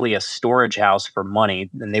literally a storage house for money,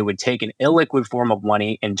 and they would take an illiquid form of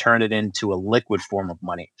money and turn it into a liquid form of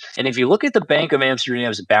money. And if you look at the Bank of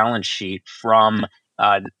Amsterdam's balance sheet from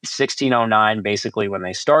 1609, basically when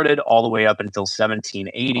they started, all the way up until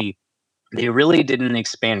 1780, they really didn't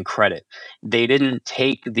expand credit. They didn't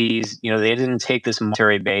take they didn't take this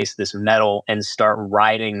monetary base, this metal, and start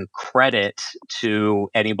writing credit to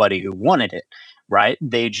anybody who wanted it, right?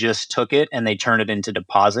 They just took it and they turned it into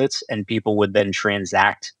deposits, and people would then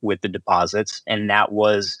transact with the deposits. And that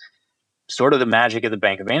was sort of the magic of the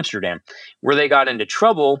Bank of Amsterdam. Where they got into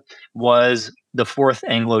trouble was the Fourth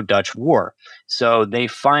Anglo-Dutch War. So they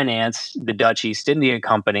financed the Dutch East India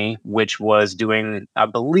Company, which was doing, I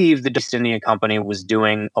believe the East India Company was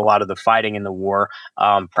doing a lot of the fighting in the war,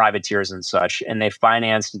 privateers and such. And they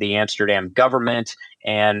financed the Amsterdam government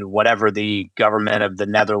and whatever the government of the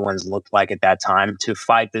Netherlands looked like at that time to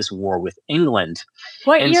fight this war with England.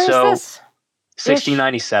 What and year so, is this?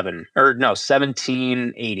 1697, or no,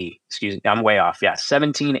 1780. Excuse me, I'm way off. Yeah,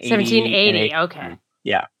 1780. 1780. Okay.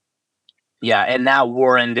 Yeah. Yeah, and that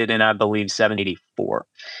war ended in, I believe, 1784.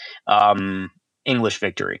 English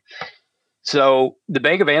victory. So the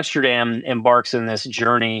Bank of Amsterdam embarks in this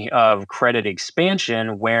journey of credit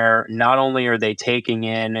expansion, where not only are they taking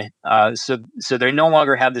in, so they no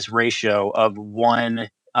longer have this ratio of one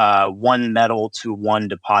metal to one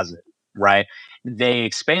deposit, right? They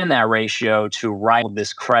expand that ratio to write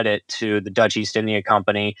this credit to the Dutch East India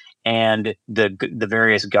Company and the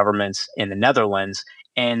various governments in the Netherlands.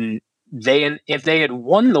 And if they had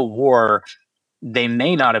won the war, they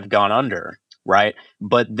may not have gone under, right?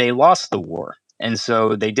 But they lost the war. And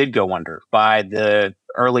so they did go under. By the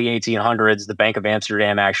early 1800s, the Bank of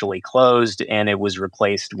Amsterdam actually closed, and it was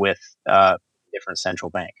replaced with a different central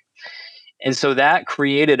bank. And so that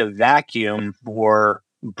created a vacuum for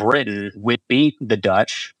Britain, which beat the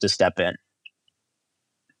Dutch to step in.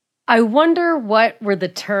 I wonder what were the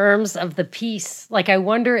terms of the peace. Like, I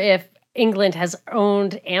wonder if England has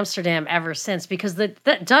owned Amsterdam ever since, because the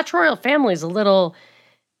Dutch royal family is a little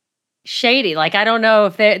shady. Like, I don't know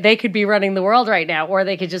if they could be running the world right now, or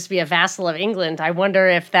they could just be a vassal of England. I wonder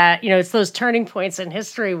if that, it's those turning points in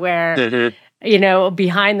history where,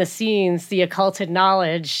 behind the scenes, the occulted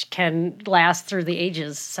knowledge can last through the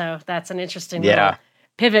ages. So that's an interesting little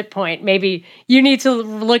pivot point. Maybe you need to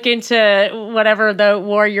look into whatever the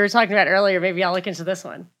war you were talking about earlier. Maybe I'll look into this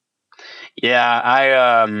one.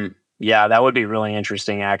 Yeah, yeah, that would be really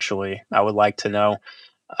interesting, actually. I would like to know.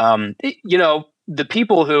 The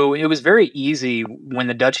people who, it was very easy when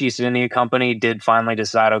the Dutch East India Company did finally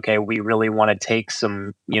decide, okay, we really want to take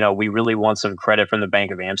some, we really want some credit from the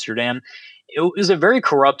Bank of Amsterdam. It was a very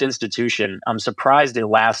corrupt institution. I'm surprised it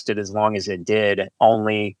lasted as long as it did,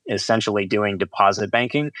 only essentially doing deposit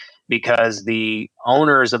banking, because the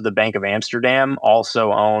owners of the Bank of Amsterdam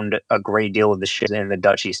also owned a great deal of the shares in the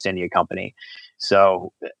Dutch East India Company.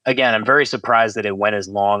 So again, I'm very surprised that it went as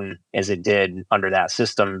long as it did under that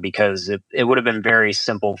system, because it would have been very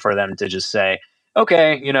simple for them to just say,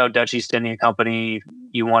 okay, Dutch East India Company,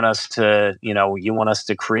 you want us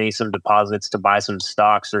to create some deposits to buy some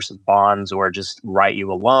stocks or some bonds, or just write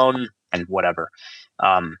you a loan and whatever.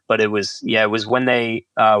 But it was when they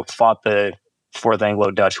fought the Fourth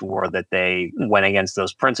Anglo-Dutch War that they went against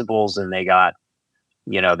those principles, and they got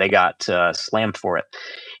slammed for it.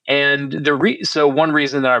 And so one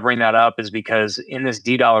reason that I bring that up is because in this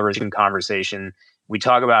de-dollarization conversation, we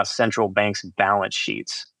talk about central banks' balance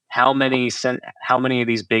sheets. How many of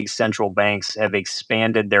these big central banks have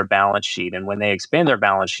expanded their balance sheet? And when they expand their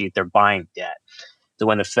balance sheet, they're buying debt. So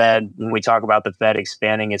when we talk about the Fed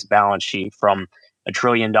expanding its balance sheet from $1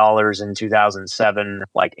 trillion in 2007,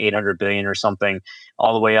 like 800 billion or something,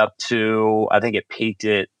 all the way up to, I think it peaked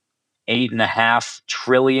at 8.5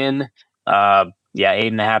 trillion.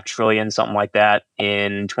 8.5 trillion, something like that,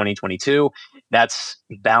 in 2022. That's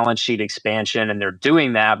balance sheet expansion, and they're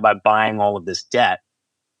doing that by buying all of this debt.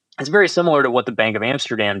 It's very similar to what the Bank of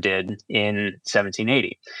Amsterdam did in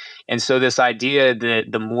 1780. And so this idea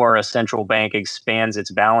that the more a central bank expands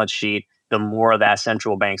its balance sheet, the more that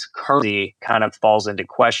central bank's currency kind of falls into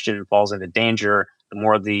question, falls into danger, the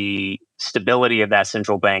more the stability of that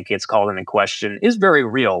central bank gets called into question, is very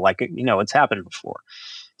real. Like, it's happened before.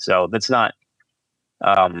 So that's not.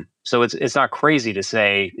 So it's not crazy to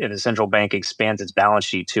say if a central bank expands its balance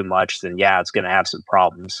sheet too much, then yeah, it's going to have some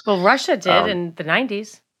problems. Well, Russia did in the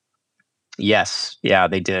 90s. Yes, yeah,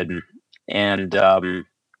 they did, and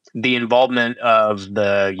the involvement of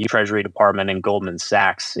the Treasury Department and Goldman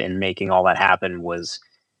Sachs in making all that happen was,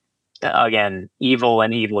 again, evil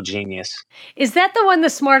and evil genius. Is that the one, the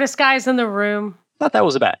smartest guys in the room? I thought that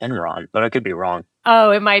was about Enron, but I could be wrong.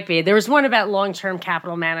 Oh, it might be. There was one about long-term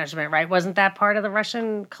capital management, right? Wasn't that part of the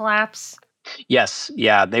Russian collapse? Yes,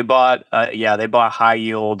 yeah, they bought high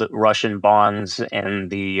yield Russian bonds, and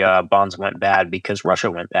the bonds went bad because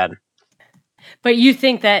Russia went bad. But you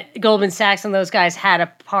think that Goldman Sachs and those guys had a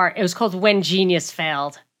part? It was called When Genius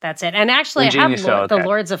Failed. That's it. And actually, I have the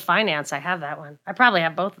Lords of Finance. I have that one. I probably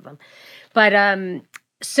have both of them. But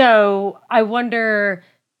so I wonder.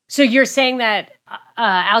 So you're saying that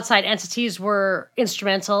outside entities were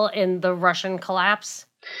instrumental in the Russian collapse?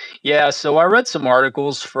 Yeah, so I read some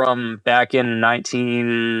articles from back in the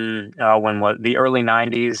early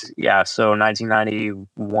 90s. Yeah, so 1991,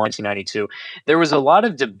 1992. There was a lot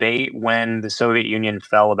of debate when the Soviet Union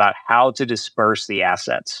fell about how to disperse the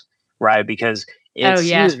assets, right? Because it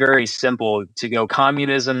seems very simple to go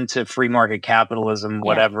communism to free market capitalism,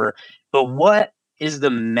 whatever. But what is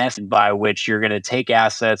the method by which you're going to take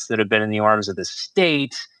assets that have been in the arms of the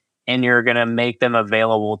state and you're going to make them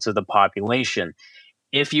available to the population?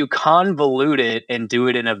 If you convolute it and do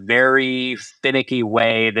it in a very finicky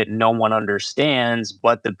way that no one understands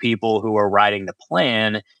but the people who are writing the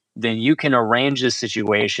plan, then you can arrange a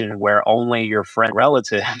situation where only your friend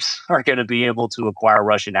relatives are going to be able to acquire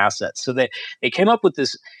Russian assets. So they came up with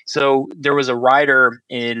this. So there was a writer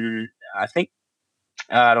in, I think,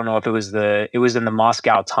 I don't know if it was in the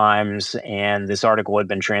Moscow Times, and this article had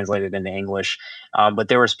been translated into English, but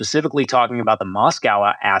they were specifically talking about the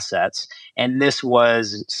Moscow assets, and this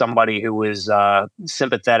was somebody who was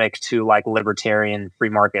sympathetic to like libertarian free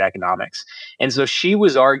market economics, and so she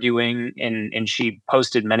was arguing, and she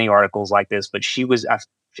posted many articles like this, but she was,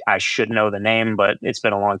 I should know the name, but it's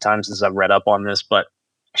been a long time since I've read up on this, but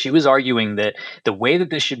she was arguing that the way that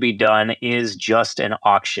this should be done is just an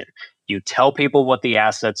auction. You tell people what the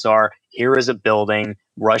assets are. Here is a building.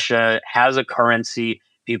 Russia has a currency.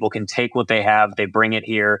 People can take what they have. They bring it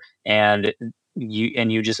here, and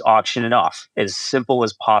you just auction it off as simple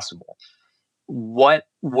as possible. What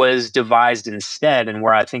was devised instead, and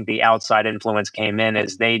where I think the outside influence came in,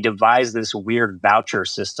 is they devised this weird voucher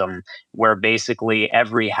system where basically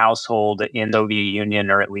every household in the Soviet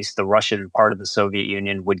Union, or at least the Russian part of the Soviet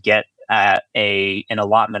Union, would get an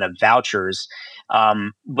allotment of vouchers.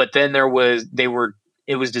 But then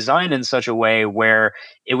it was designed in such a way where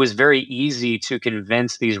it was very easy to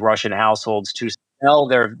convince these Russian households to sell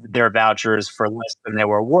their vouchers for less than they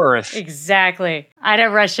were worth. Exactly. I had a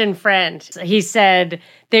Russian friend. He said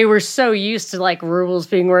they were so used to like rubles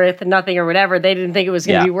being worth nothing or whatever. They didn't think it was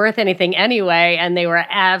going to be worth anything anyway. And they were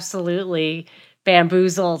absolutely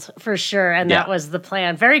bamboozled for sure. And that was the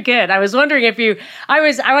plan. Very good. I was wondering if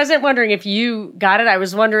I wasn't wondering if you got it. I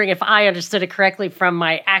was wondering if I understood it correctly from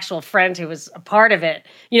my actual friend who was a part of it,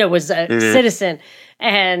 was a citizen.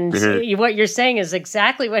 And what you're saying is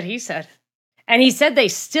exactly what he said. And he said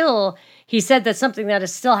that something that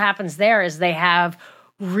still happens there is they have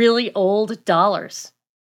really old dollars.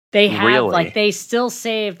 They have they still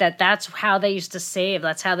save that's how they used to save.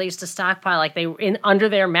 That's how they used to stockpile. Like under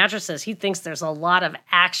their mattresses. He thinks there's a lot of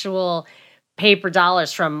actual paper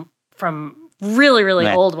dollars from really, really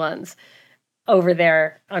old ones over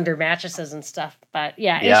there under mattresses and stuff. But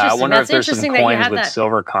I wonder if there's some coins with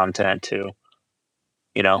silver content too.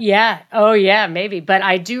 Yeah. Oh yeah, maybe. But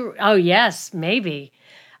I do. Oh yes, maybe.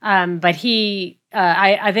 But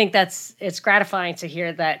I think it's gratifying to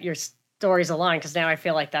hear that your stories aligned, because now I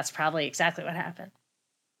feel like that's probably exactly what happened.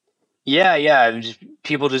 Yeah.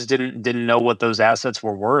 People just didn't know what those assets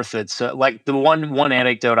were worth. It's like the one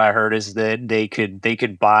anecdote I heard is that they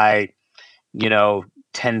could buy,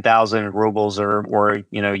 10,000 rubles or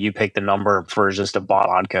you pick the number for just a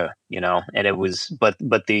bottle of vodka, and it was but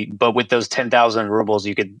with those 10,000 rubles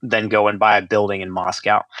you could then go and buy a building in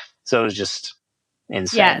Moscow. So it was just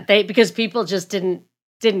insane. Yeah, because people just didn't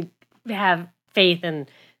have faith in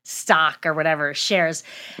stock or whatever, shares.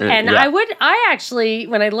 And I actually,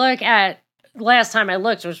 when I look at last time I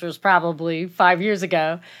looked, which was probably 5 years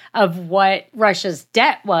ago, of what Russia's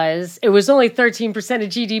debt was, it was only 13% of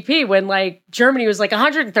GDP when like Germany was like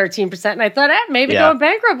 113%. And I thought, maybe going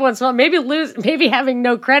bankrupt once in a while, maybe having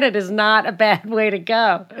no credit is not a bad way to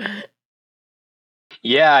go.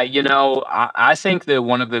 Yeah, I think that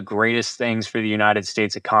one of the greatest things for the United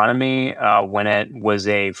States economy, when it was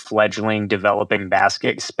a fledgling developing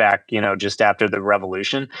basket back, just after the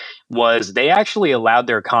revolution, was they actually allowed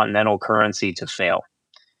their continental currency to fail.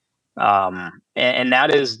 And that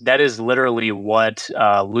is literally what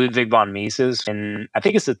Ludwig von Mises, and I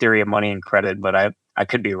think it's the theory of money and credit, but I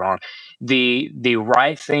could be wrong. The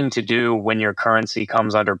right thing to do when your currency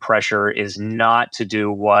comes under pressure um, is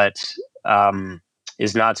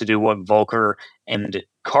not to do what Volcker and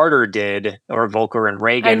Carter did, or Volcker and And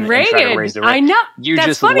Reagan, and try to raise Reagan, the rate. I know. You That's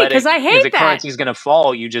just funny let it. because I If the hate that. currency is going to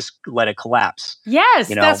fall, you just let it collapse. Yes,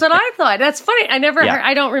 You that's know. what I thought. That's funny. I never Yeah. heard,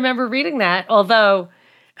 I don't remember reading that. Although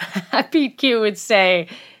Pete Q would say,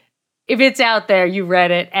 if it's out there, you read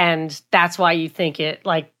it, and that's why you think it.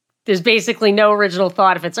 Like, there's basically no original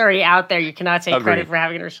thought. If it's already out there, you cannot take credit Agreed. for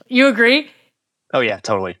having it. You agree? Oh yeah,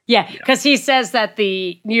 totally. Yeah, because he says that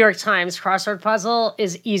the New York Times crossword puzzle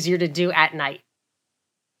is easier to do at night.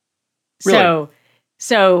 Really?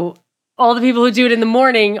 So all the people who do it in the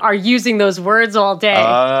morning are using those words all day.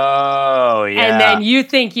 Oh yeah. And then you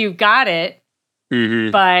think you got it,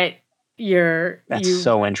 Mhm. but That's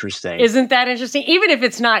so interesting. Isn't that interesting? Even if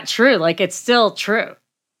it's not true, like, it's still true.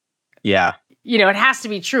 Yeah. It has to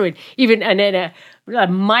be true. And even in a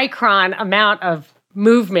micron amount of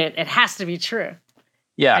movement, it has to be true.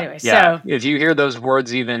 Yeah. Anyway, yeah. so If you hear those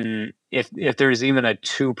words, even if there's even a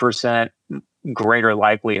 2% greater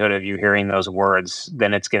likelihood of you hearing those words,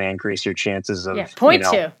 then it's going to increase your chances of point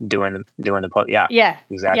two. doing the yeah. Yeah.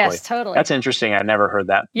 Exactly. Yes, totally. That's interesting. I never heard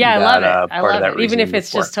that. Yeah, I love it. I part love of that it. Even if reasoning it's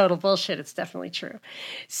before. just total bullshit, it's definitely true.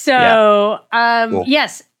 So, Cool.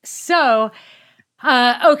 yes. So,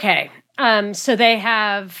 okay. So they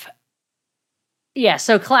have,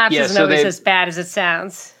 so collapse isn't always as bad as it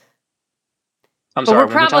sounds. I'm But sorry.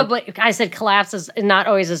 we're probably, I said collapse is not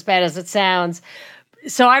always as bad as it sounds.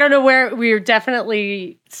 So I don't know where we're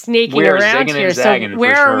definitely sneaking around here. So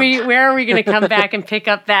where are we going to come back and pick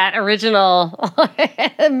up that original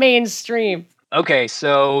mainstream? Okay,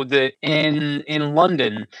 so in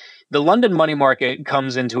London, the London money market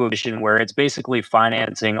comes into a position where it's basically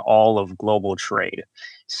financing all of global trade.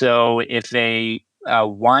 So if a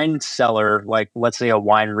wine seller, like let's say a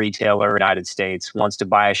wine retailer in the United States, wants to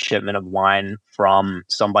buy a shipment of wine from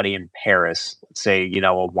somebody in Paris, let's say,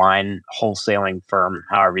 a wine wholesaling firm,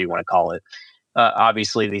 however you want to call it.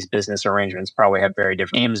 Obviously, these business arrangements probably have very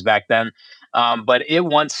different names back then. But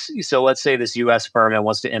so let's say this U.S. firm, it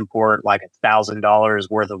wants to import like $1,000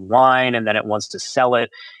 worth of wine, and then it wants to sell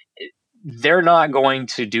it. They're not going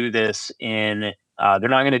to do this they're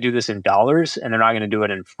not going to do this in dollars, and they're not going to do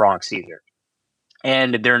it in francs either.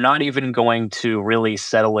 And they're not even going to really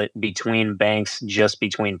settle it between banks, just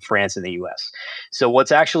between France and the US. So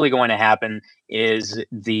what's actually going to happen is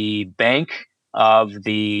the bank of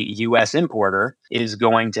the US importer is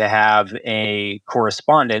going to have a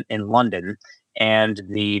correspondent in London, and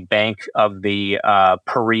the bank of the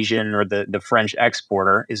Parisian or the French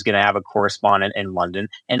exporter is going to have a correspondent in London.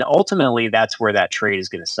 And ultimately, that's where that trade is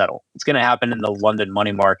going to settle. It's going to happen in the London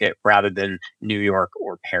money market rather than New York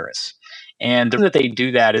or Paris. And the reason that they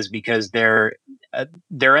do that is because there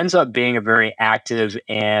ends up being a very active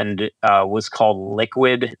and what's called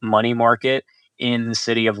liquid money market in the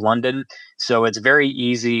city of London. So it's very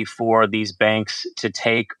easy for these banks to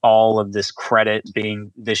take all of this credit,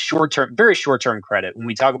 being this very short-term credit. When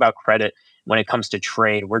we talk about credit, when it comes to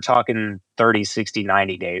trade, we're talking 30, 60,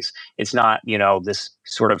 90 days. It's not, this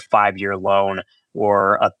sort of 5-year loan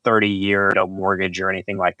or a 30-year mortgage or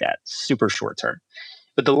anything like that. Super short term.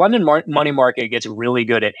 But the London money market gets really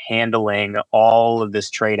good at handling all of this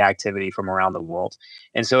trade activity from around the world.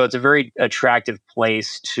 And so it's a very attractive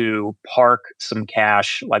place to park some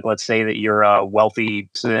cash. Like, let's say that you're a wealthy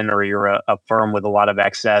citizen, or you're a firm with a lot of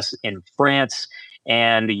excess in France,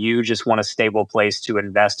 and you just want a stable place to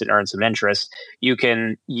invest and earn some interest.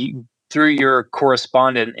 Through your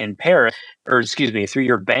correspondent in Paris, or excuse me, through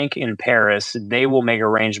your bank in Paris, they will make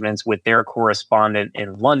arrangements with their correspondent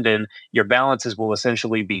in London. Your balances will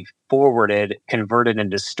essentially be forwarded, converted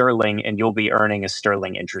into sterling, and you'll be earning a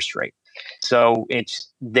sterling interest rate. So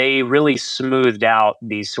they really smoothed out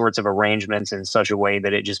these sorts of arrangements in such a way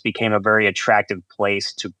that it just became a very attractive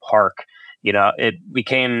place to park. It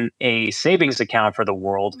became a savings account for the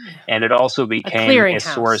world, and it also became a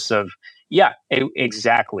source of,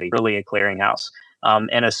 exactly, really a clearinghouse,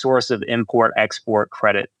 and a source of import-export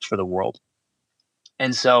credit for the world.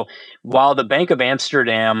 And so while the Bank of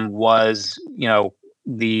Amsterdam was,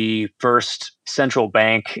 the first central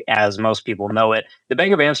bank as most people know it, the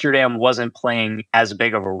Bank of Amsterdam wasn't playing as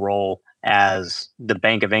big of a role as the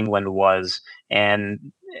Bank of England was. And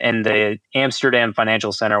the Amsterdam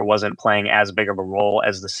Financial Center wasn't playing as big of a role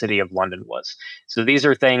as the City of London was. So these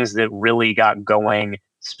are things that really got going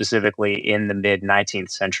specifically in the mid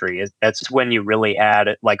 19th century. That's when you really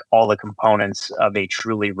had like all the components of a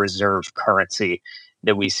truly reserve currency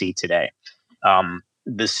that we see today.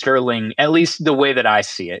 The sterling, at least the way that I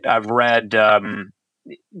see it, I've read,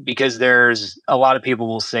 because there's a lot of people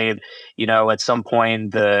will say, at some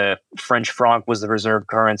point the French franc was the reserve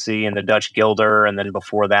currency and the Dutch guilder, and then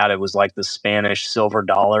before that it was like the Spanish silver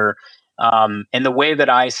dollar. And the way that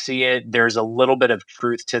I see it, there's a little bit of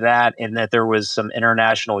truth to that, in that there was some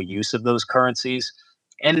international use of those currencies.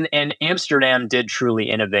 And Amsterdam did truly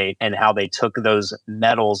innovate in how they took those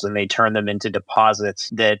metals and they turned them into deposits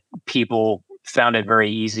that people found it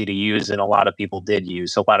very easy to use, and a lot of people did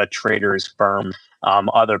use. A lot of traders, firms,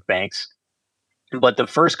 other banks. But the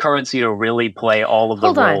first currency to really play all of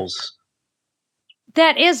the roles.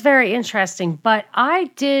 That is very interesting, but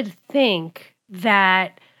I did think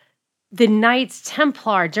that the Knights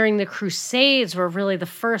Templar during the Crusades were really the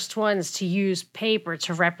first ones to use paper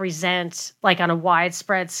to represent, like on a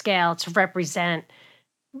widespread scale, to represent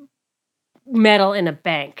metal in a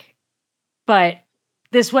bank. But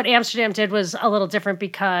what Amsterdam did was a little different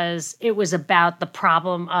because it was about the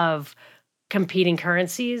problem of competing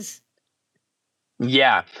currencies.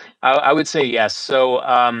 Yeah, I would say yes. So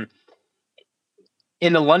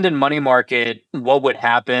in the London money market, what would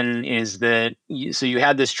happen is that you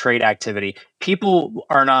had this trade activity. People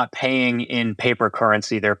are not paying in paper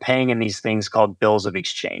currency. They're paying in these things called bills of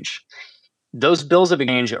exchange. Those bills of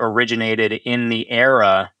exchange originated in the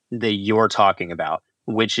era that you're talking about,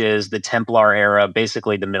 which is the Templar era,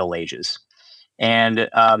 basically the Middle Ages. And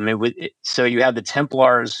so you have the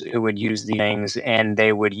Templars who would use these things, and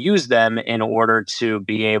they would use them in order to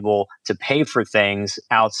be able to pay for things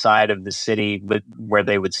outside of the city where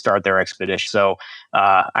they would start their expedition. So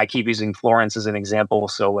I keep using Florence as an example,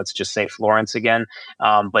 so let's just say Florence again.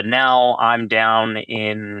 But now I'm down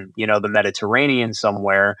in the Mediterranean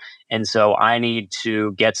somewhere, and so I need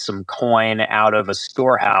to get some coin out of a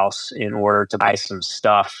storehouse in order to buy some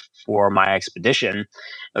stuff for my expedition.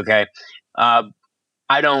 Okay. I'm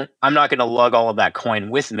not going to lug all of that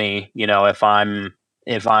coin with me, if I'm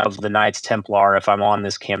of the Knights Templar, if I'm on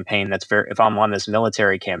this campaign, if I'm on this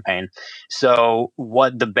military campaign. So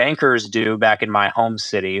what the bankers do back in my home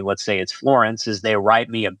city, let's say it's Florence, is they write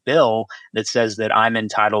me a bill that says that I'm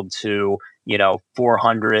entitled to,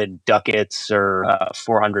 400 ducats or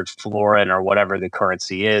 400 florin or whatever the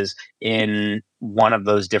currency is in one of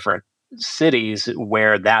those different cities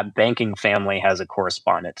where that banking family has a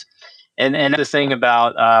correspondent. And the thing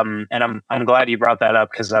about, and I'm glad you brought that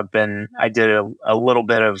up, because I did a little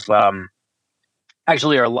bit of,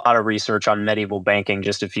 actually a lot of research on medieval banking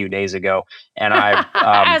just a few days ago, and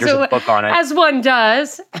there's a book on it. As one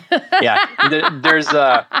does. Yeah,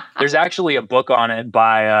 there's actually a book on it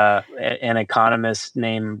by an economist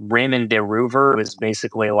named Raymond de Roover, who is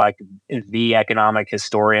basically like the economic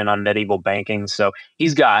historian on medieval banking. So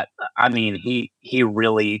he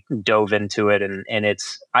really dove into it, and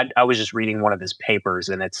I was just reading one of his papers,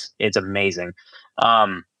 and it's amazing.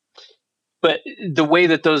 But the way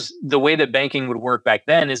that banking would work back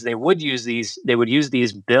then is they would use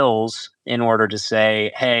these bills in order to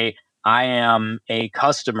say, hey, I am a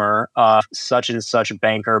customer of such and such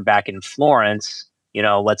banker back in Florence.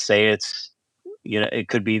 Let's say it's, it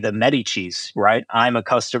could be the Medicis, right? I'm a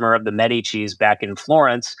customer of the Medicis back in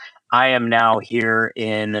Florence. I am now here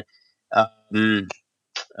in, let's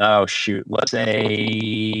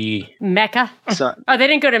say Mecca. They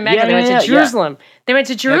didn't go to Mecca. They went to Jerusalem. Yeah. They went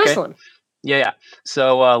to Jerusalem. Okay. Yeah.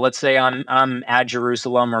 So let's say I'm at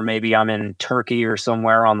Jerusalem, or maybe I'm in Turkey or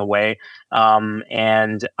somewhere on the way,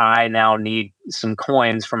 and I now need some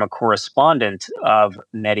coins from a correspondent of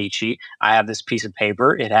Medici. I have this piece of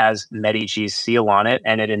paper. It has Medici's seal on it,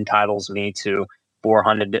 and it entitles me to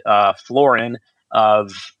 400 florin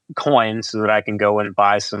of coins so that I can go and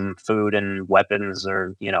buy some food and weapons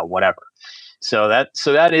or whatever. So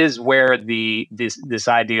that is where this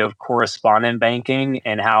idea of correspondent banking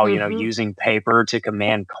and how using paper to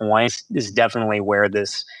command coins is definitely where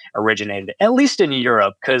this originated, at least in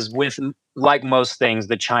Europe, because with, like most things,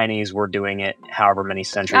 the Chinese were doing it however many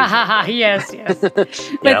centuries ago. Yes.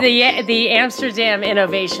 But the Amsterdam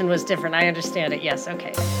innovation was different. I understand it. Yes.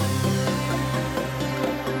 Okay.